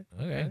 Wow, all right.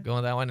 Okay, going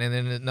with that one. And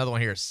then another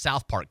one here,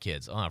 South Park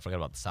Kids. Oh, I forgot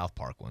about the South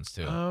Park ones,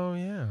 too. Oh,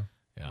 yeah.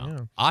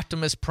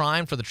 Optimus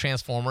Prime for the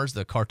Transformers,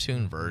 the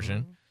cartoon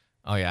version.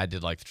 Oh, yeah, I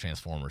did like the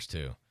Transformers,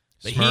 too.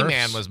 The Smurfs.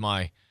 He-Man was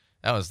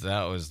that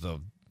was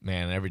the,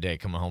 man, every day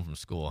coming home from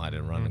school, I had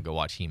to run and go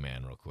watch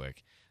He-Man real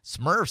quick.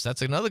 Smurfs,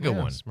 that's another good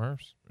one.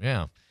 Smurfs.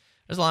 Yeah.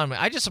 There's a lot of,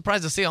 I'm just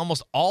surprised to see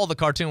almost all the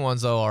cartoon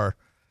ones, though, are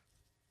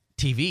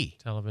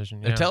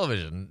television. They're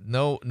television.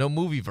 No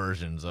movie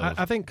versions of.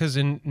 I think because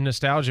in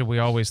nostalgia, we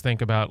always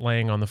think about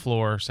laying on the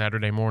floor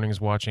Saturday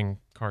mornings watching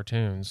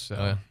cartoons.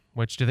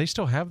 Which, do they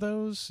still have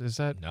those? Is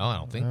that? No, I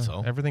don't think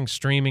so. Everything's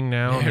streaming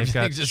now. Yeah, they've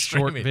got just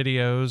short streaming.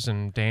 videos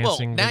and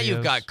dancing Well, now videos.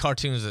 you've got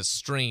cartoons that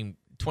stream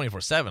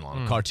 24/7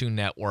 on Cartoon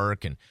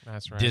Network, and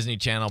That's right. Disney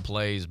Channel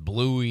plays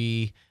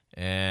Bluey,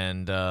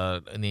 and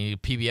the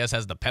PBS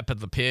has the Peppa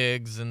the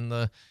Pigs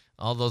and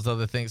all those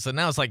other things. So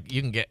now it's like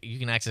you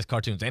can access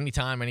cartoons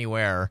anytime,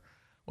 anywhere.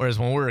 Whereas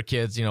when we were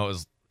kids, it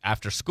was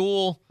after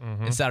school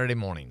and Saturday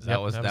mornings.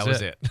 Yep, that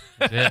was it.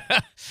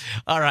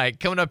 All right,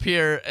 coming up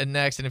here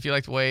next, and if you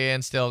like to weigh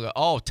in, still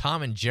go.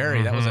 Tom and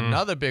Jerry, that was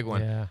another big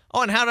one. Yeah.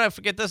 Oh, and how did I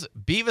forget this?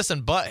 Beavis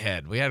and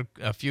Butthead. We had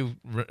a few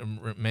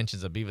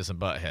mentions of Beavis and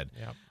Butthead.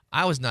 Yep.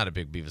 I was not a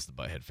big Beavis and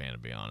Butthead fan, to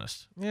be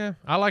honest. Yeah,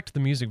 I liked the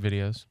music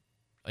videos.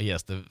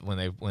 Yes, when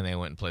they went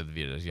and played the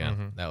videos,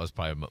 that was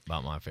probably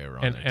about my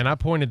favorite. And I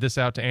pointed this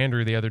out to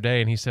Andrew the other day,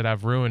 and he said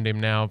I've ruined him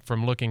now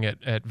from looking at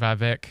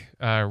Vivek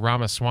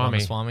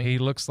Ramaswamy. He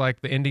looks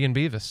like the Indian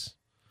Beavis.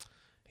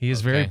 He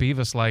is very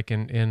Beavis-like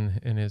in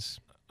his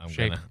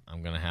shape.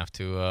 I'm gonna have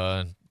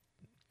to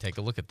take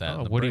a look at that.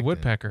 Oh, Woody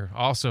Woodpecker,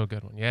 also a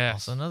good one. Yes,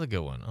 also another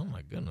good one. Oh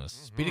my goodness,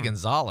 Speedy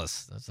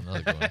Gonzales, that's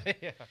another good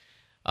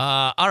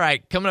one. All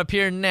right, coming up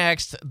here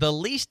next, the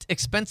least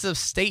expensive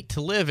state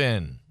to live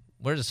in.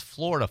 Where does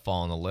Florida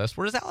fall on the list?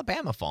 Where does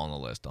Alabama fall on the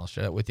list? I'll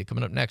share that with you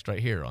coming up next right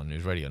here on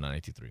News Radio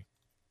 98.3.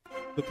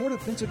 The Port of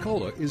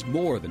Pensacola is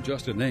more than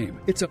just a name.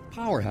 It's a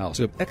powerhouse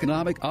of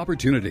economic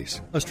opportunities,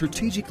 a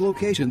strategic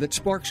location that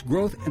sparks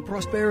growth and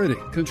prosperity,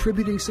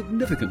 contributing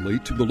significantly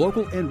to the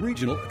local and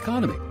regional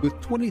economy, with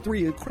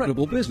 23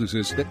 incredible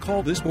businesses that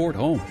call this port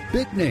home.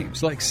 Big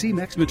names like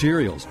C-Mex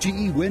Materials,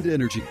 GE Wind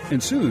Energy,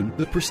 and soon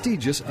the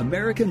prestigious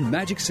American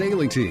Magic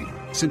Sailing Team.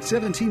 Since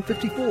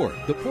 1754,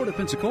 the Port of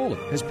Pensacola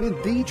has been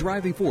the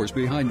driving force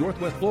behind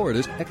Northwest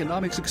Florida's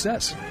economic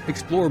success.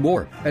 Explore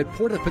more at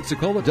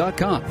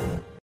portofpensacola.com.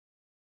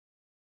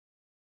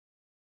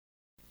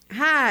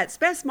 Hi, it's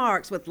Bess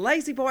Marks with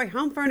Lazy Boy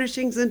Home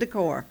Furnishings and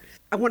Decor.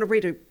 I want to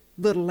read a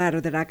little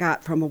letter that I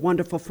got from a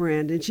wonderful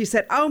friend, and she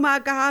said, "Oh my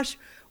gosh,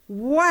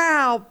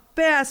 wow,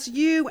 Bess,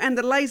 you and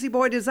the Lazy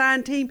Boy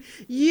design team,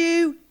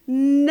 you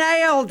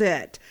nailed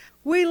it.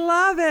 We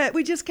love it.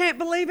 We just can't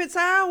believe it's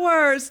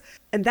ours."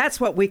 And that's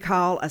what we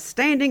call a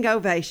standing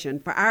ovation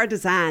for our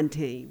design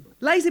team.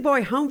 Lazy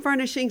Boy Home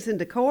Furnishings and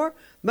Decor,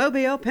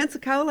 Mobile,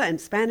 Pensacola,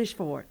 and Spanish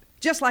Fort.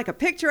 Just like a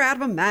picture out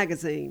of a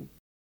magazine.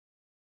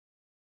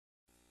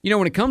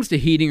 When it comes to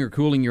heating or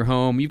cooling your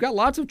home, you've got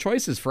lots of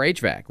choices for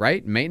HVAC,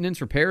 right? Maintenance,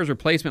 repairs,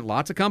 replacement,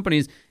 lots of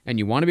companies, and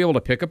you want to be able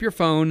to pick up your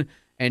phone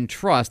and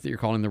trust that you're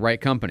calling the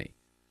right company.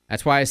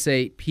 That's why I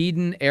say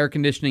Peden Air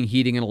Conditioning,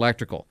 Heating, and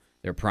Electrical.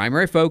 Their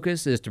primary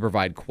focus is to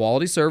provide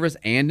quality service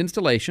and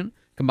installation,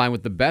 combined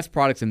with the best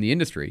products in the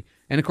industry.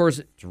 And of course,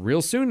 it's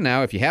real soon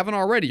now. If you haven't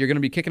already, you're going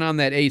to be kicking on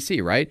that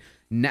AC, right?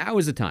 Now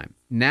is the time.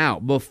 Now,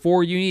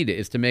 before you need it,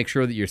 is to make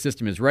sure that your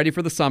system is ready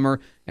for the summer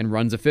and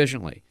runs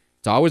efficiently.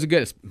 It's always a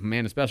good,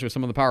 man, especially with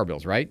some of the power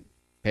bills, right?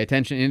 Pay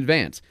attention in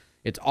advance.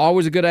 It's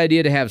always a good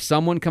idea to have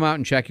someone come out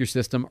and check your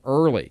system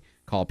early.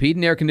 Call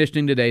Peden Air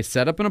Conditioning today,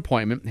 set up an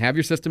appointment, have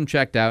your system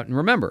checked out, and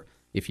remember,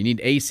 if you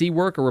need AC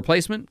work or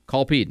replacement,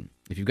 call Peden.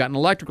 If you've got an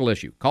electrical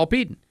issue, call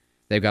Peden.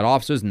 They've got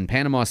offices in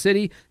Panama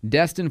City,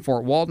 Destin,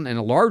 Fort Walton, and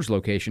a large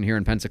location here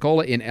in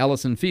Pensacola in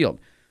Ellison Field.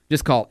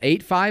 Just call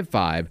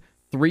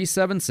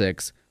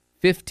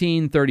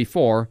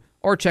 855-376-1534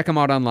 or check them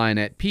out online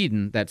at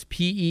Peden, that's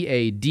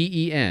PEADEN.com.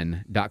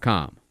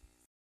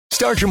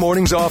 Start your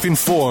mornings off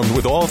informed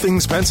with all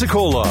things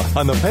Pensacola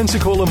on the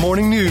Pensacola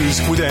Morning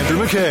News with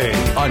Andrew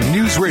McKay on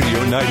News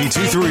Radio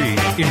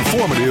 92.3.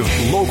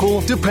 Informative,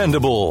 local,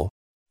 dependable.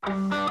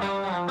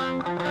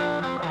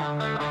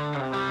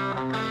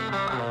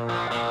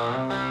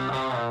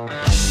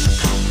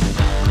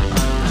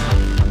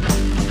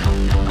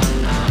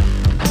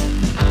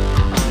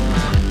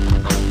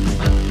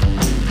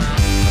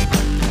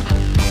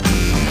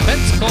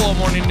 Pensacola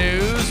Morning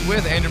News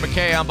with Andrew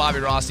McKay. I'm Bobby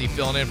Rossi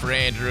filling in for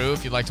Andrew.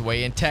 If you'd like to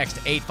weigh in, text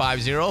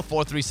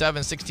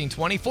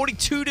 850-437-1620.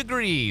 42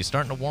 degrees.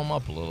 Starting to warm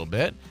up a little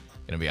bit.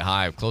 Going to be a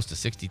high of close to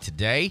 60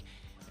 today.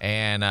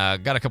 And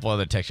got a couple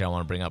other texts I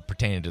want to bring up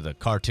pertaining to the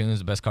cartoons,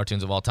 the best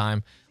cartoons of all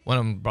time. One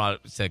of them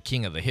said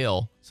King of the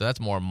Hill, so that's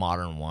a more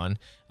modern one.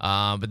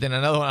 But then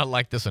another one, I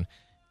like this one.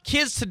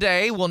 Kids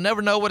today will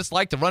never know what it's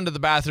like to run to the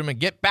bathroom and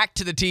get back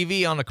to the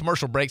TV on a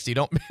commercial break so you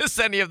don't miss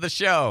any of the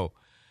show.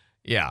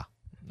 Yeah.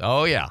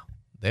 Oh, yeah.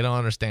 They don't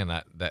understand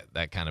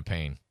that kind of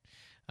pain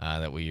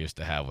that we used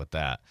to have with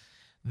that.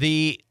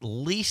 The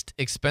least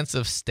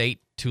expensive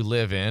state to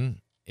live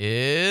in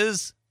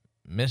is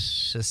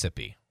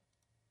Mississippi.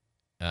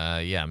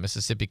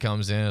 Mississippi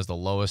comes in as the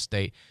lowest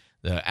state.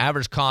 The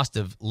average cost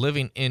of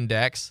living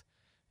index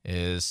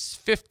is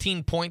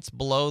 15 points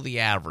below the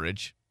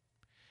average.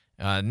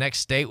 Next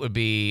state would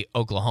be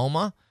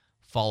Oklahoma,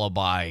 followed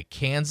by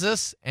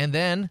Kansas, and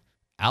then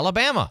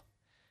Alabama.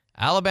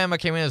 Alabama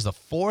came in as the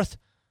fourth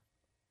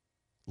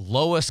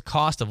lowest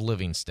cost of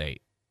living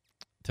state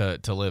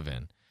to live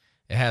in.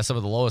 It has some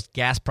of the lowest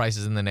gas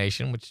prices in the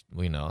nation, which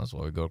we know. That's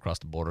why we go across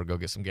the border, go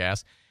get some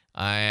gas.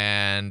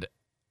 And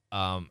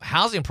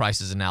housing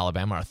prices in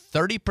Alabama are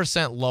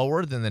 30%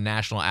 lower than the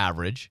national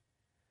average.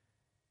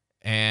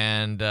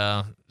 And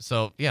there's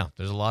a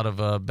lot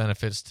of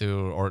benefits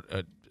to,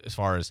 as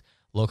far as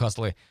low cost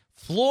of living.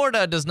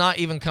 Florida does not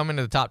even come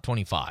into the top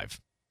 25,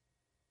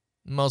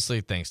 mostly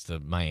thanks to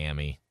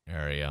Miami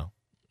area.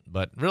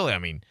 But really, I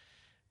mean,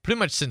 pretty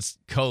much since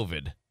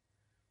COVID,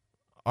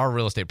 our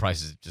real estate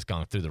prices have just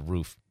gone through the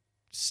roof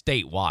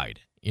statewide.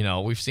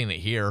 We've seen it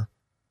here.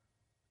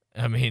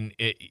 I mean,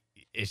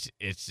 it's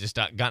just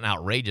gotten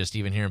outrageous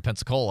even here in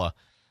Pensacola.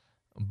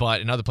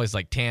 But in other places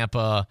like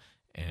Tampa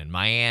and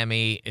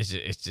Miami,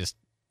 it's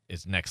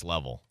next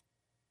level.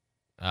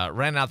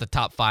 Rounding out the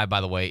top 5, by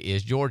the way,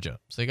 is Georgia.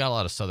 So you got a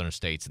lot of southern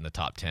states in the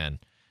top 10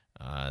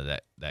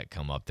 that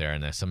come up there,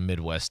 and there's some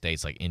Midwest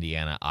states like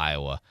Indiana,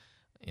 Iowa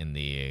in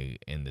the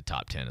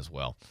top 10 as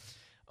well.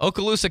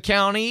 Okaloosa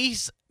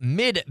County's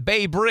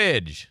Mid-Bay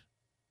Bridge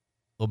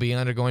will be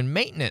undergoing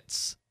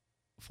maintenance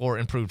for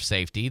improved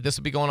safety. This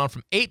will be going on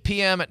from 8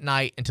 p.m. at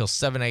night until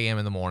 7 a.m.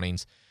 in the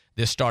mornings.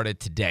 This started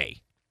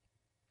today.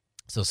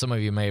 So some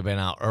of you may have been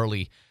out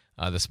early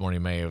this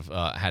morning, may have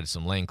had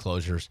some lane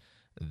closures.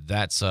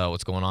 That's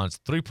what's going on. It's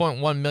a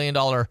 $3.1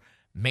 million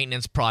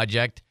maintenance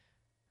project.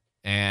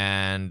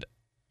 And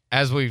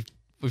as we've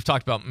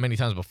talked about many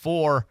times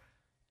before,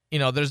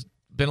 there's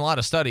been a lot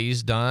of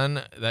studies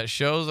done that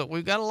shows that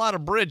we've got a lot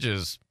of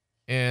bridges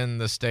in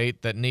the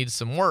state that need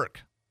some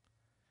work.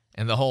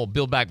 And the whole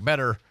Build Back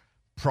Better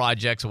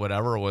projects or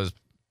whatever was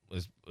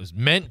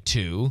meant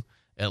to,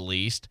 at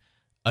least,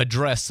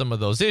 address some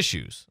of those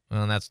issues.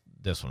 And that's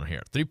this one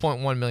here.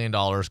 $3.1 million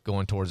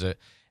going towards it.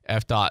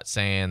 FDOT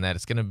saying that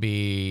it's going to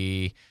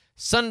be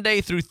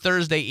Sunday through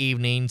Thursday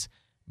evenings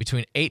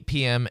between 8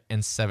 p.m.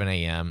 and 7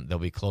 a.m. They'll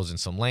be closing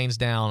some lanes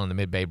down on the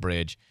Mid-Bay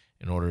Bridge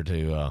in order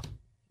to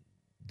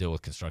deal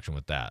with construction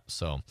with that.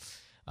 So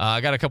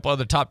I got a couple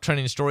other top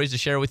trending stories to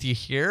share with you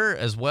here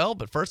as well.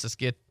 But first, let's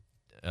get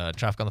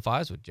traffic on the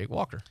 5s with Jake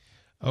Walker.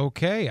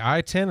 Okay,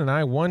 I-10 and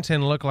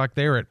I-110 look like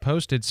they're at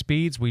posted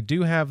speeds. We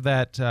do have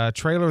that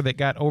trailer that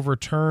got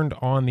overturned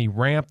on the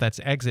ramp. That's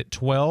exit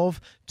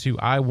 12 to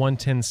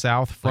I-110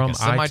 south from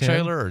I-10. Like a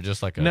semi-trailer or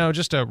just like a... No,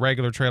 just a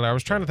regular trailer. I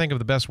was trying to think of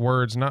the best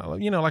words. Not,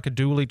 like a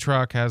dually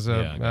truck has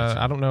a...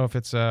 I don't know if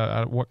it's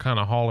what kind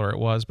of hauler it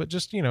was, but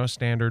just, a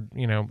standard,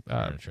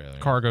 trailer,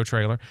 cargo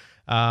trailer.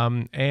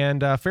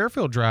 And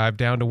Fairfield Drive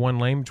down to one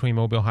lane between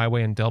Mobile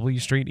Highway and W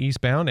Street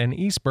eastbound, and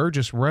East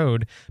Burgess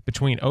Road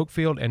between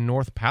Oakfield and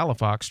North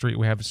Palafox Street.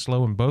 We have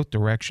slow in both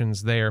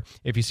directions there.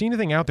 If you see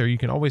anything out there, you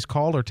can always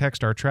call or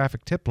text our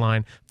traffic tip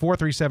line,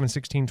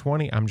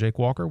 437-1620. I'm Jake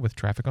Walker with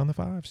Traffic on the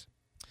Fives.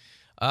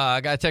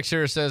 I got a text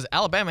here that says,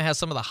 Alabama has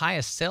some of the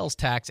highest sales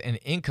tax and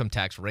income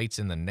tax rates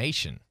in the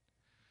nation.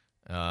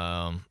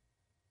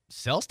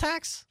 Sales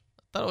tax?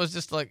 I thought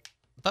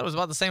it was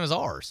about the same as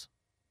ours.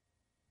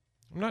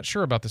 I'm not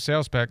sure about the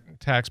sales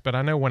tax, but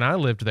I know when I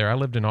lived there, I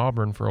lived in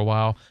Auburn for a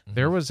while,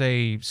 there was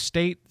a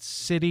state,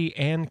 city,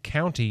 and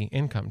county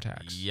income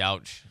tax.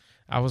 Youch.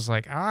 I was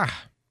like,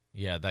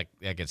 Yeah, that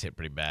gets hit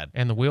pretty bad.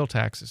 And the wheel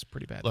tax is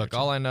pretty bad. Look,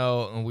 all I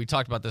know, and we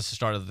talked about this at the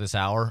start of this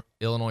hour,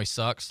 Illinois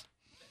sucks.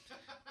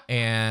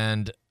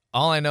 And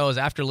all I know is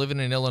after living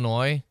in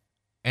Illinois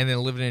and then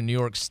living in New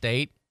York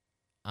State,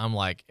 I'm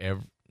like,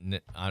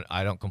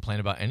 I don't complain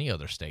about any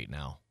other state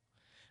now.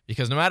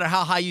 Because no matter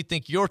how high you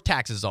think your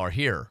taxes are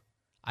here,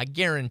 I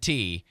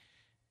guarantee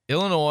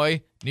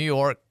Illinois, New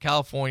York,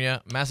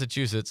 California,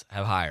 Massachusetts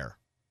have higher.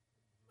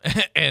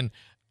 And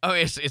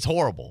it's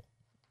horrible.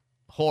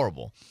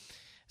 Horrible.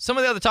 Some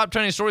of the other top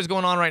trending stories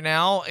going on right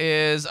now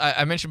is,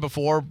 I mentioned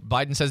before,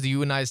 Biden says the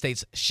United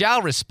States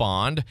shall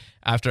respond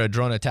after a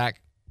drone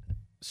attack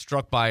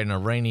struck by an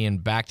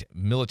Iranian-backed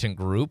militant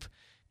group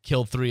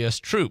killed 3 U.S.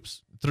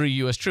 troops.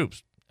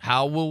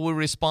 How will we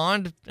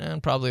respond?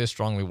 Probably a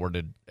strongly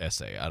worded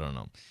essay. I don't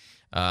know.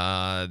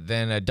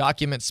 Then a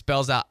document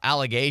spells out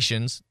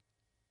allegations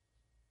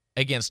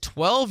against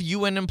 12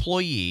 UN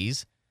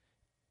employees.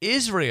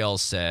 Israel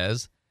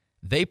says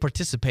they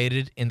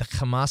participated in the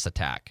Hamas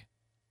attack.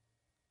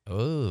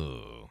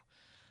 Oh.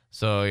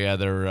 So, yeah,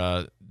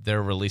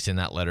 they're releasing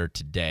that letter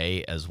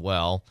today as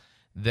well.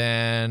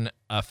 Then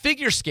a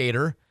figure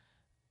skater,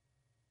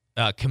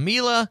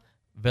 Kamila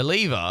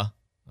Valieva,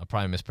 I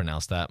probably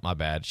mispronounced that, my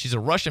bad. She's a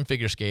Russian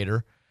figure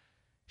skater.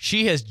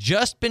 She has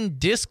just been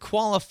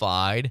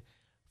disqualified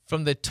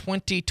from the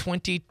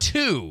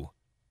 2022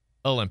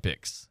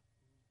 Olympics.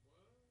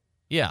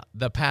 Yeah,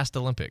 the past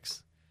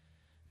Olympics.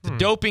 The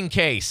doping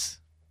case.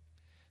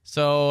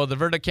 So the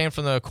verdict came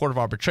from the Court of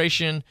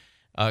Arbitration.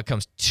 It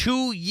comes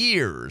 2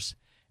 years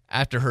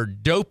after her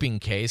doping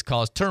case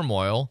caused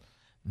turmoil.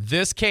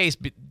 This case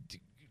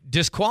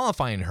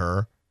disqualifying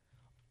her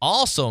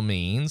also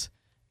means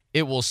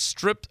it will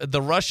strip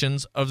the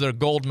Russians of their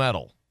gold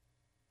medal.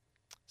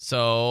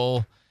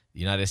 So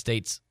the United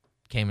States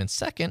came in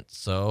second,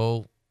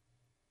 so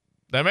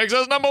that makes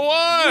us number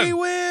 1.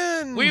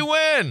 We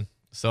win.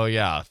 So,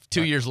 yeah,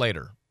 2 years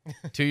later.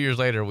 2 years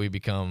later, we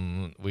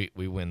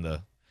win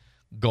the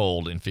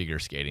gold in figure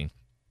skating.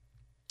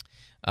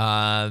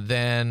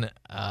 Then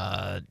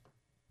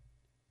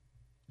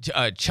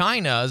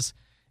China's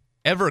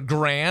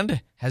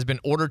Evergrande has been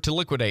ordered to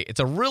liquidate. It's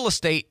a real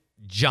estate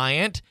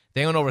giant.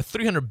 They own over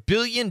 $300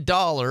 billion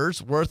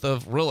worth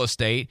of real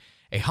estate.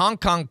 A Hong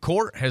Kong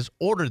court has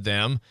ordered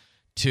them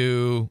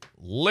to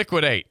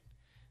liquidate.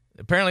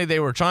 Apparently,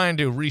 they were trying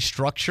to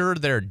restructure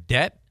their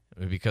debt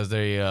because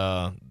they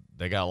got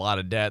a lot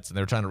of debts, and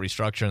they were trying to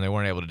restructure, and they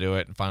weren't able to do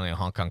it. And finally, a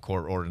Hong Kong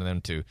court ordered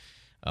them to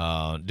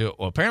do it.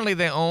 Well, apparently,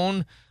 they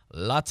own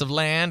lots of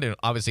land, and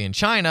obviously in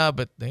China,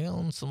 but they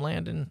own some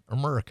land in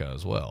America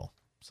as well.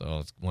 So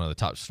it's one of the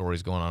top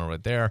stories going on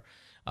right there.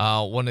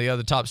 One of the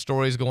other top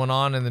stories going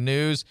on in the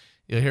news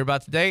you'll hear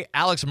about today,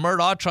 Alex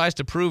Murdaugh tries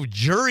to prove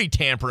jury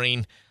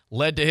tampering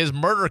led to his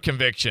murder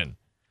conviction.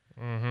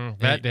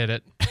 That did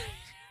it.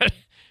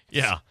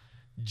 Yeah.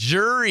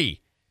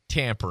 Jury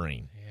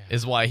tampering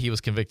is why he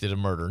was convicted of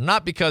murder.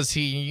 Not because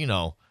he,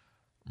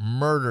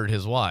 murdered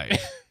his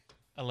wife.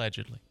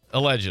 Allegedly.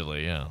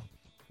 Allegedly, yeah.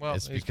 Well,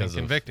 it's because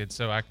been convicted,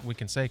 so we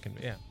can say,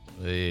 yeah.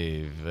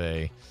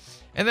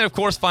 And then, of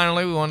course,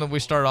 finally, we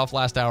started off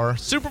last hour.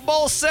 Super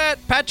Bowl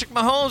set. Patrick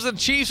Mahomes and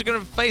the Chiefs are going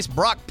to face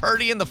Brock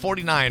Purdy and the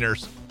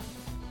 49ers.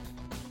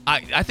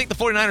 I think the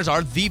 49ers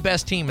are the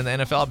best team in the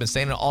NFL. I've been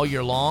saying it all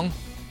year long.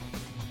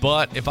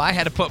 But if I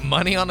had to put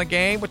money on the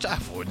game, which I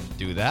wouldn't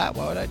do that.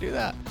 Why would I do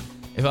that?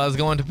 If I was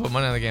going to put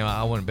money on the game,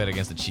 I wouldn't bet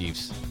against the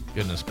Chiefs.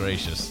 Goodness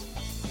gracious.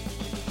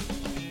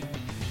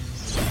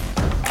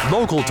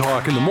 Local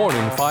Talk in the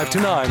morning, 5 to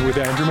 9 with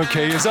Andrew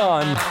McKay is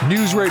on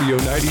News Radio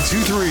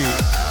 92.3.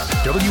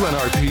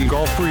 WNRP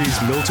Gulf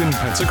Breeze, Milton,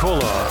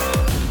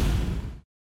 Pensacola.